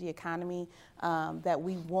clean energy economy that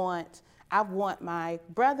we want. I want my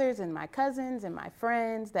brothers and my cousins and my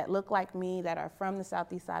friends that look like me, that are from the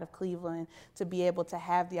southeast side of Cleveland, to be able to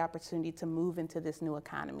have the opportunity to move into this new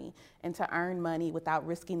economy and to earn money without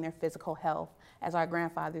risking their physical health, as our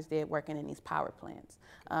grandfathers did working in these power plants.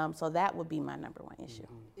 So that would be my number one issue.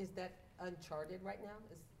 Is that uncharted right now?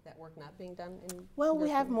 Is that work not being done in? Well, we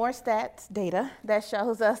have more stats data that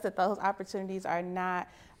shows us that those opportunities are not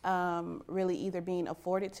really either being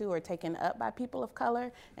afforded to or taken up by people of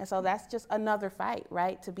color. And so that's just another fight,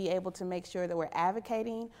 right? To be able to make sure that we're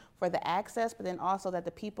advocating for the access, but then also that the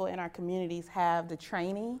people in our communities have the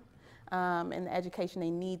training and the education they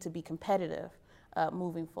need to be competitive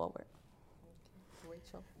moving forward.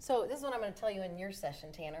 Rachel. So this is what I'm going to tell you in your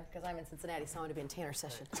session, Tanner, because I'm in Cincinnati, so I want to be in Tanner's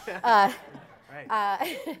session.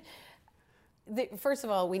 First of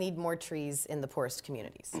all, we need more trees in the poorest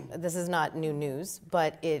communities. This is not new news,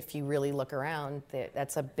 but if you really look around,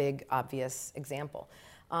 that's a big, obvious example.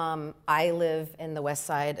 I live in the west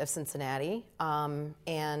side of Cincinnati,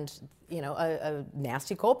 and you know, a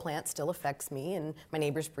nasty coal plant still affects me and my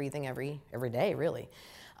neighbors breathing every day, really.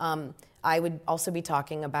 I would also be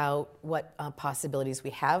talking about what possibilities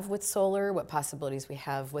we have with solar, what possibilities we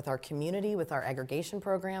have with our community, with our aggregation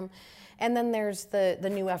program. And then there's the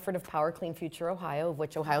new effort of Power Clean Future Ohio, of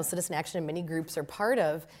which Ohio Citizen Action and many groups are part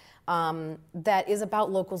of, that is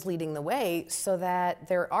about locals leading the way, so that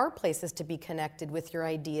there are places to be connected with your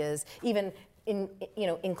ideas, even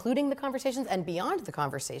including the conversations and beyond the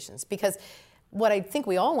conversations. Because what I think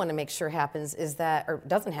we all want to make sure happens is that, or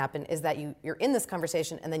doesn't happen, is that you're in this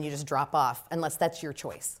conversation and then you just drop off, unless that's your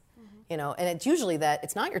choice. You know, and it's usually that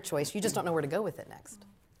it's not your choice, you just don't know where to go with it next.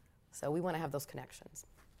 So we want to have those connections.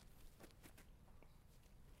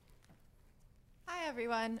 Hi,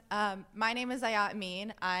 everyone. My name is Ayat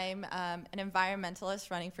Amin. I'm an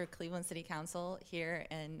environmentalist running for Cleveland City Council here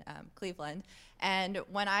in Cleveland. And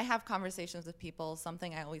when I have conversations with people,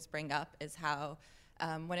 something I always bring up is how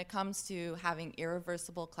when it comes to having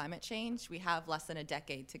irreversible climate change, we have less than a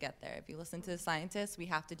decade to get there. If you listen to the scientists, we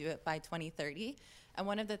have to do it by 2030. And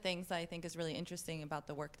one of the things that I think is really interesting about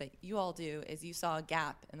the work that you all do is you saw a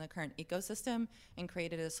gap in the current ecosystem and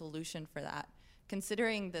created a solution for that.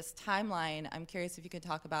 Considering this timeline, I'm curious if you could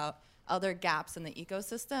talk about other gaps in the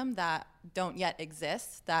ecosystem that don't yet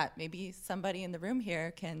exist, that maybe somebody in the room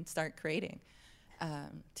here can start creating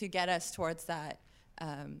to get us towards that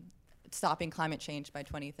stopping climate change by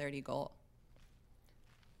 2030 goal.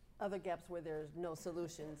 Other gaps where there's no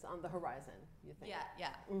solutions on the horizon, you think? Yeah.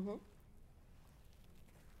 Mm-hmm.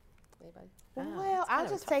 Anybody? Well, I'll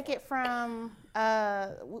just take it from,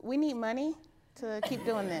 we need money to keep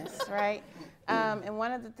doing this, right? And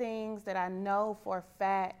one of the things that I know for a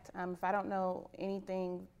fact, if I don't know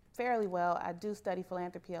anything fairly well, I do study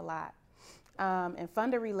philanthropy a lot. And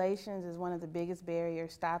funder relations is one of the biggest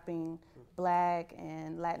barriers stopping Black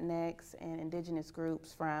and Latinx and Indigenous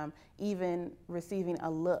groups from even receiving a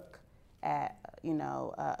look at,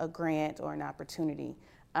 a grant or an opportunity.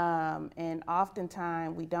 And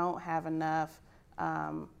oftentimes we don't have enough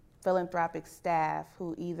philanthropic staff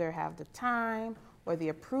who either have the time or the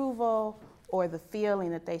approval or the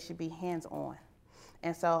feeling that they should be hands-on.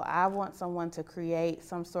 And so I want someone to create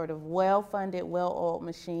some sort of well-funded, well-oiled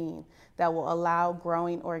machine that will allow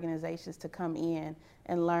growing organizations to come in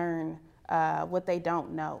and learn what they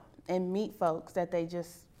don't know and meet folks that they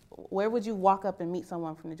just, where would you walk up and meet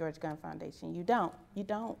someone from the George Gunn Foundation? You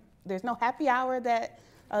don't. There's no happy hour that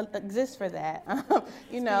exists for that.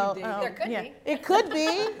 There could be. It could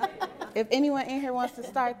be. If anyone in here wants to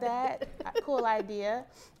start that, cool idea.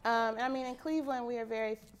 In Cleveland, we are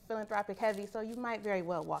very philanthropic heavy, so you might very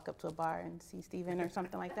well walk up to a bar and see Stephen or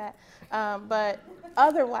something like that. But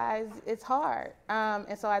otherwise, it's hard.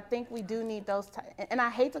 And so I think we do need those, and I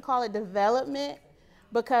hate to call it development,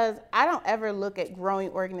 because I don't ever look at growing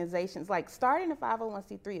organizations, like starting a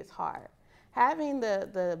 501c3 is hard. Having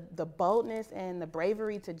the boldness and the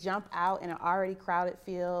bravery to jump out in an already crowded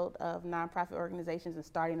field of nonprofit organizations and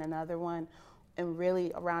starting another one, and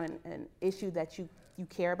really around an issue that you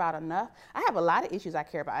care about enough. I have a lot of issues I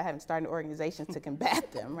care about. I haven't started organizations to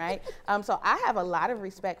combat them, right? So I have a lot of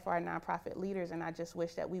respect for our nonprofit leaders, and I just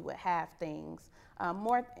wish that we would have things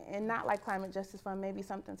more, and not like Climate Justice Fund, maybe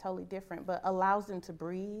something totally different, but allows them to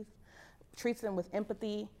breathe, treats them with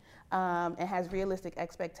empathy, and has realistic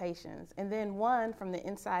expectations. And then one, from the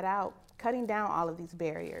inside out, cutting down all of these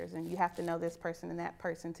barriers. And you have to know this person and that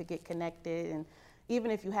person to get connected. And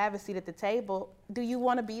even if you have a seat at the table, do you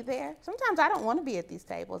want to be there? Sometimes I don't want to be at these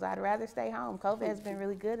tables. I'd rather stay home. COVID has been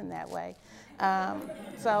really good in that way.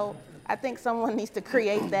 So I think someone needs to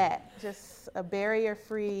create that, just a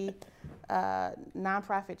barrier-free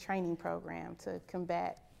nonprofit training program to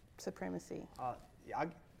combat supremacy.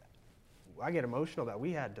 I get emotional that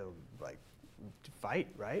we had to fight,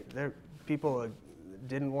 right? People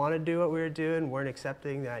didn't want to do what we were doing, weren't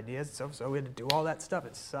accepting the ideas, so we had to do all that stuff.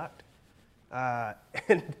 It sucked.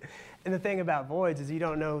 And the thing about voids is you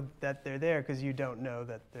don't know that they're there because you don't know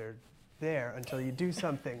that they're there until you do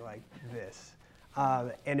something like this.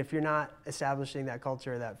 And if you're not establishing that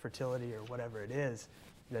culture, that fertility, or whatever it is,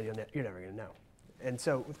 then you're never going to know. And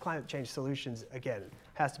so with climate change solutions, again, it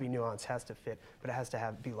has to be nuanced, has to fit, but it has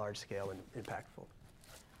to be large scale and impactful.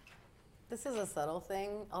 This is a subtle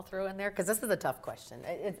thing I'll throw in there, because this is a tough question.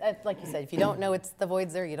 Like you said, if you don't know the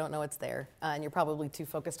void's there, you don't know it's there, and you're probably too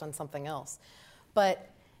focused on something else. But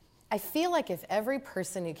I feel like if every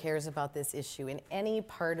person who cares about this issue in any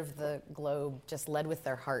part of the globe just led with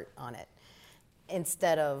their heart on it,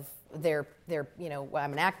 instead of I'm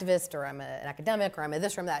an activist, or I'm an academic, or I'm a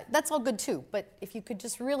this or I'm that, that's all good too. But if you could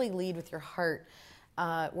just really lead with your heart,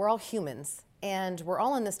 we're all humans, and we're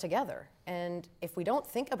all in this together. And if we don't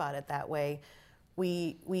think about it that way,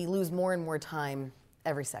 we lose more and more time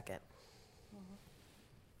every second.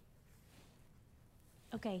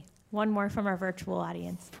 Okay, one more from our virtual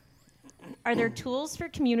audience. Are there tools for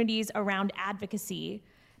communities around advocacy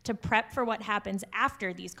to prep for what happens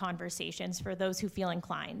after these conversations for those who feel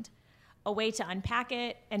inclined? A way to unpack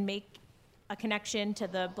it and make a connection to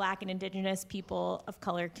the Black and Indigenous people of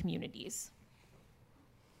color communities?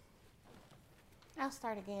 I'll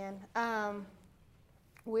start again.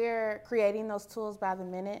 We're creating those tools by the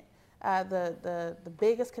minute. The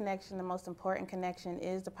biggest connection, the most important connection,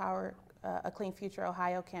 is the Power a Clean Future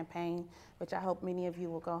Ohio campaign, which I hope many of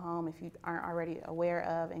you will go home, if you aren't already aware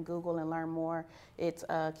of, and Google and learn more. It's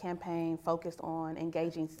a campaign focused on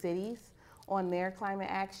engaging cities on their climate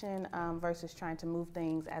action versus trying to move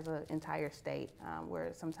things as an entire state,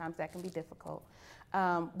 where sometimes that can be difficult.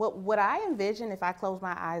 What I envision, if I close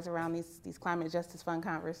my eyes around these Climate Justice Fund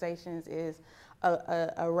conversations, is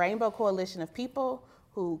a rainbow coalition of people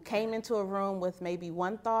who came into a room with maybe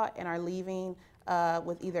one thought and are leaving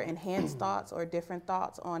with either enhanced thoughts or different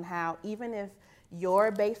thoughts on how, even if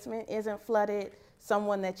your basement isn't flooded,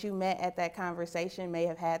 someone that you met at that conversation may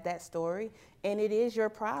have had that story, and it is your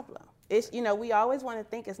problem. It's, we always want to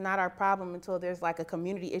think it's not our problem until there's like a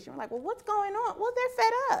community issue. We're like, well, what's going on? Well, they're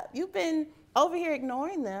fed up. You've been over here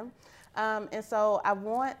ignoring them. And so I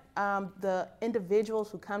want the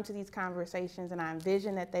individuals who come to these conversations, and I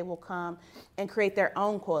envision that they will come and create their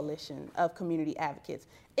own coalition of community advocates.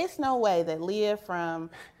 It's no way that Leah from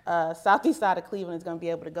southeast side of Cleveland is going to be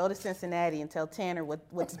able to go to Cincinnati and tell Tanner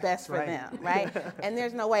what's best for them, right? And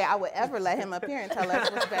there's no way I would ever let him up here and tell us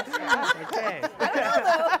what's best for us. Okay.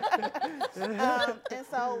 I don't know, though. And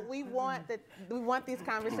so we want these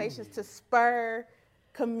conversations to spur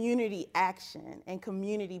community action and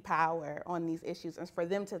community power on these issues, and for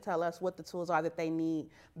them to tell us what the tools are that they need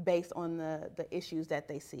based on the issues that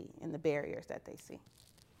they see and the barriers that they see.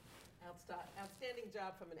 Outstanding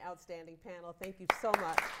job from an outstanding panel. Thank you so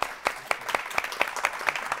much.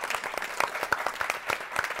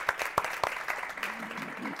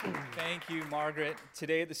 Thank you, Margaret.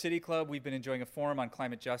 Today at the City Club, we've been enjoying a forum on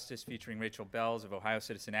climate justice featuring Rachel Bells of Ohio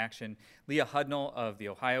Citizen Action, Leah Hudnall of the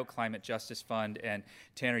Ohio Climate Justice Fund, and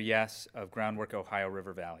Tanner Yes of Groundwork Ohio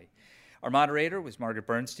River Valley. Our moderator was Margaret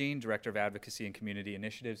Bernstein, Director of Advocacy and Community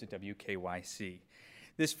Initiatives at WKYC.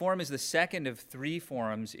 This forum is the second of 3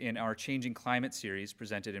 forums in our Changing Climate series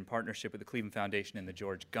presented in partnership with the Cleveland Foundation and the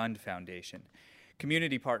George Gund Foundation.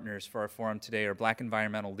 Community partners for our forum today are Black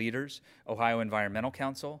Environmental Leaders, Ohio Environmental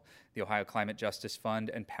Council, the Ohio Climate Justice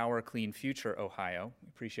Fund, and Power Clean Future Ohio. We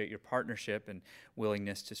appreciate your partnership and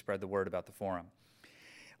willingness to spread the word about the forum.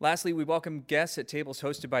 Lastly, we welcome guests at tables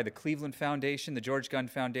hosted by the Cleveland Foundation, the George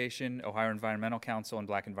Gund Foundation, Ohio Environmental Council, and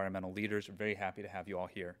Black Environmental Leaders. We're very happy to have you all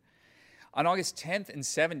here. On August 10th and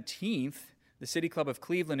 17th, the City Club of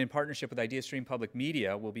Cleveland, in partnership with IdeaStream Public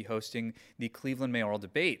Media, will be hosting the Cleveland mayoral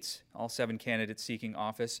debates. All 7 candidates seeking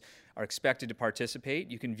office are expected to participate.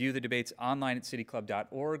 You can view the debates online at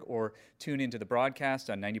cityclub.org or tune into the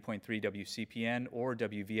broadcast on 90.3 WCPN or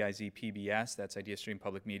WVIZ PBS, that's IdeaStream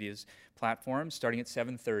Public Media's platform, starting at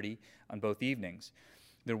 7:30 on both evenings.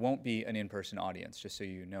 There won't be an in-person audience, just so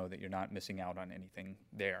you know that you're not missing out on anything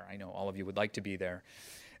there. I know all of you would like to be there.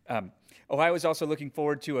 Ohio is also looking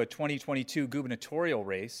forward to a 2022 gubernatorial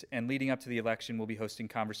race, and leading up to the election, we'll be hosting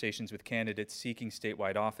conversations with candidates seeking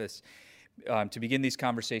statewide office. To begin these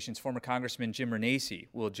conversations, former Congressman Jim Renacci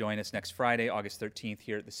will join us next Friday, August 13th,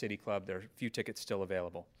 here at the City Club. There are a few tickets still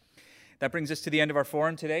available. That brings us to the end of our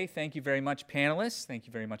forum today. Thank you very much, panelists. Thank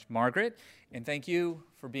you very much, Margaret. And thank you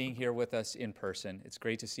for being here with us in person. It's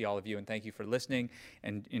great to see all of you, and thank you for listening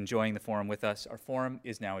and enjoying the forum with us. Our forum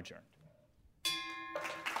is now adjourned.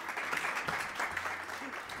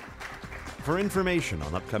 For information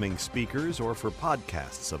on upcoming speakers or for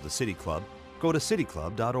podcasts of the City Club, go to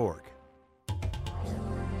cityclub.org.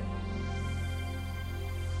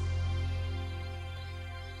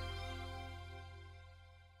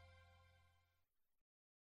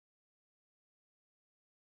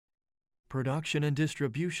 Production and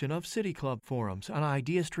distribution of City Club forums on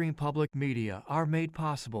IdeaStream Public Media are made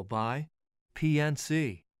possible by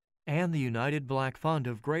PNC and the United Black Fund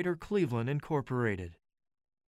of Greater Cleveland, Incorporated.